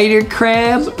spider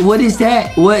crab? What is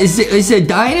that? What is it? Is it a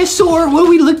dinosaur? What are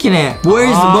we looking at?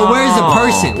 Where's the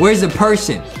person? Where's the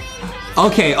person?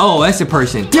 Okay, oh, that's a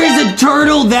person. There's a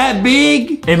turtle that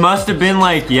big? It must have been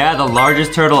like, yeah, the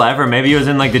largest turtle ever. Maybe it was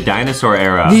in like the dinosaur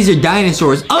era. These are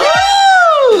dinosaurs. Oh!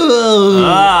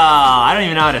 I don't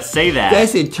even know how to say that.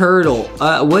 That's a turtle.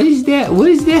 What is that? What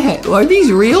is that? Are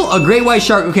these real? A great white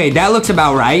shark. Okay, that looks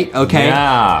about right. Okay.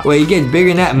 Yeah. Wait, it gets bigger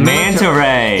than that. Manta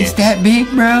ray. Is that big,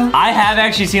 bro? I have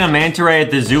actually seen a manta ray at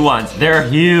the zoo once. They're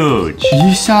huge.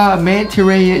 You saw a manta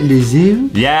ray at the zoo?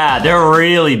 Yeah, they're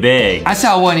really big. I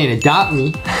saw one in Adopt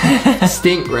Me.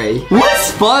 Stink ray.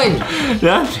 What's fun?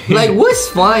 Like, what's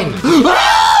fun?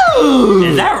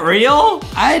 Is that real?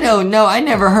 I don't know. I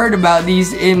never heard about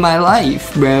these in my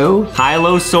life, bro.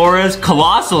 Hylosaurus,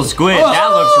 colossal squid. That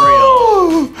looks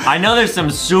real. I know there's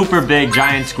some super big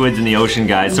giant squids in the ocean,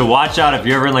 guys. So watch out if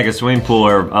you're ever in like a swimming pool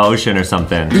or ocean or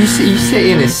something. You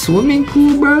say in a swimming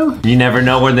pool, bro? You never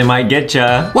know where they might get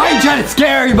ya. Why are you trying to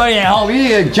scare everybody at home? You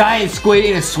think a giant squid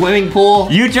in a swimming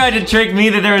pool? You tried to trick me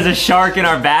that there was a shark in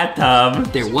our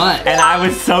bathtub. There was. And I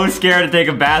was so scared to take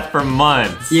a bath for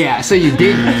months. Yeah, so you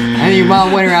didn't. And your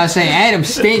mom went around saying, Adam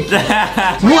stinks.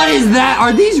 What is that?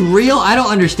 Are these real? I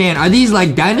don't understand. Are these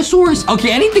like dinosaurs?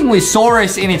 Okay, anything with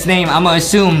saurus in its name, I'm gonna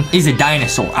assume is a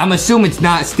dinosaur. I'm assuming it's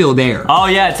not still there. Oh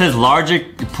yeah, it says largest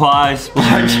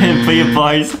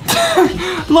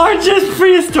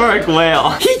prehistoric whale.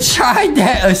 He tried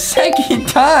that a second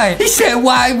time. He said,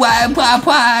 why,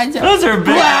 Those are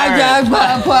big.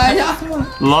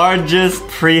 Largest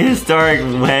prehistoric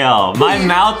whale. My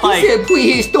mouth like. He said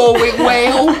prehistoric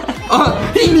whale.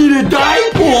 He need a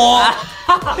diaper.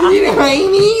 You know what I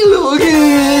mean?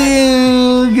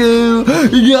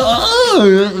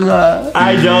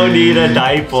 I don't need a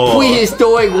diaper.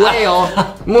 Prehistoric whale.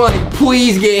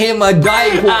 Please get him a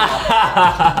diaper.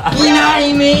 You know what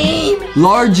I mean?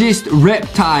 Largest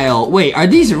reptile. Wait, are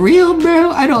these real,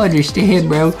 bro? I don't understand,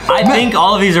 bro. I think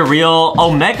all of these are real.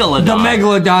 Oh, Megalodon. The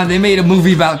Megalodon, they made a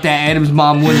movie about that. Adam's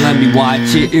mom wouldn't let me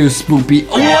watch it. It was spoopy.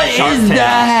 What is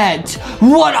that?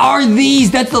 What are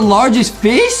these? That's the largest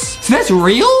fish? So that's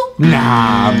real?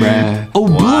 Nah, bruh. Oh,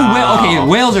 blue whale. Okay,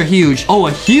 whales are huge. Oh,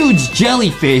 a huge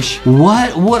jellyfish.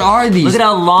 What are these? Look at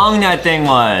how long that thing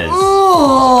was.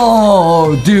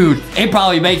 Oh, dude. It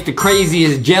probably makes the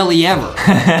craziest jelly ever.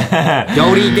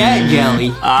 Don't eat that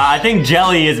jelly. I think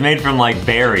jelly is made from like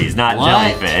berries, not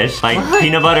jellyfish. Like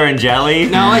peanut butter and jelly.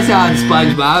 No, I saw it in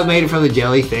SpongeBob. Made it from the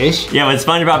jellyfish. Yeah, but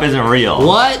SpongeBob isn't real.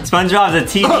 What? SpongeBob's a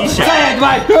TV show. Get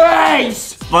my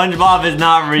face! SpongeBob is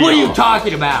not real. What are you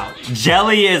talking about?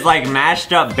 Jelly is like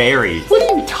mashed up berries. What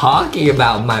are you talking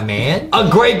about, my man? A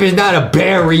grape is not a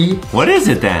berry. What is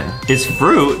it then? It's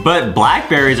fruit, but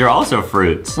blackberries are also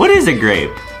fruits. What is a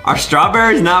grape? Are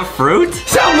strawberries not fruit?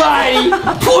 Somebody,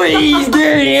 please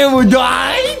get him a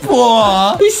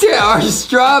diaper. He said, are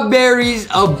strawberries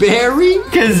a berry?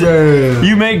 Because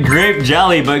you make grape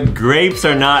jelly, but grapes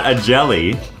are not a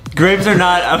jelly. Grapes are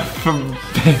not a...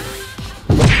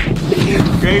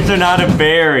 Grapes are not a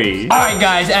berry. All right,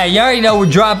 guys. Hey, you already know we're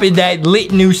dropping that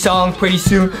lit new song pretty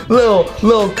soon.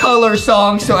 Little color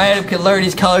song so Adam can learn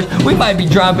his colors. We might be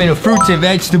dropping a fruits and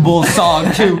vegetables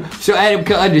song too, so Adam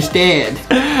can understand.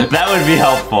 That would be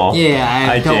helpful.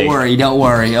 Yeah, don't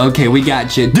worry. Okay, we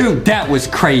got you. Dude, that was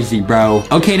crazy, bro.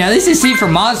 Okay, now this is Scene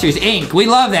from Monsters, Inc. We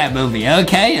love that movie,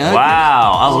 okay?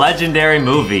 Wow, a legendary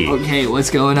movie. Okay, what's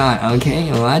going on?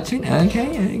 Okay, watching.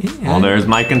 Okay. Well, there's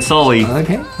Mike and Sully.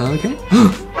 Okay.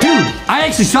 Dude, I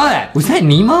actually saw that. Was that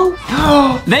Nemo?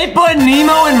 They put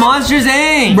Nemo in Monsters,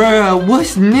 Inc. Bro,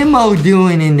 what's Nemo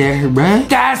doing in there, bro?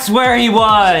 That's where he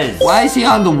was. Why is he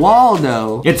on the wall,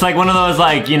 though? It's like one of those,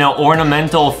 like, you know,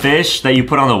 ornamental fish that you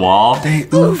put on the wall. They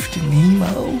oofed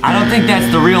Nemo. I don't think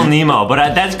that's the real Nemo,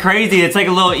 but that's crazy. It's like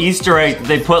a little Easter egg that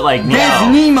they put, like, Nemo. That's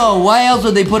Nemo. Why else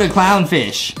would they put a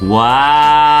clownfish?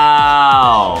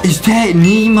 Wow. Is that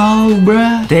Nemo,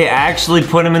 bruh? They actually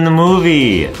put him in the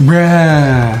movie.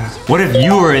 Bruh. What if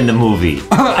you were in the movie?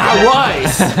 I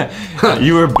was.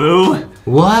 You were Boo?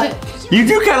 What? You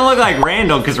do kind of look like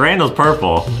Randall, because Randall's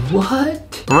purple.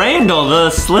 What? Randall, the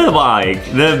slibike,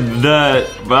 the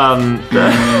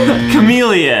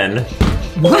chameleon.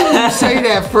 What did you say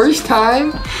that first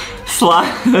time?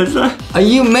 Are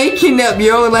you making up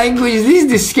your own language? This is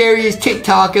the scariest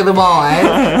TikTok of them all,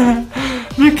 eh?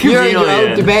 The chameleon. You're in your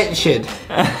own dimension.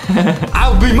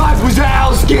 I'll be Mike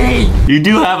Wazowski. You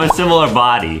do have a similar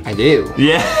body. I do.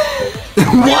 Yeah.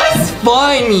 What's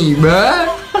funny,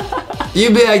 bruh?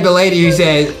 You'd be like the lady who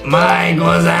says, Mike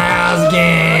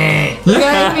Wazowski. You know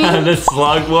what I mean? The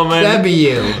slug woman. That'd be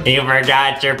you. You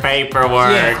forgot your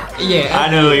paperwork. Yeah. I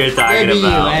know who you're talking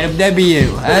about. That'd be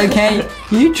you, Adam. That'd be you. Okay?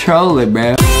 You trolling,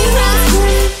 bro.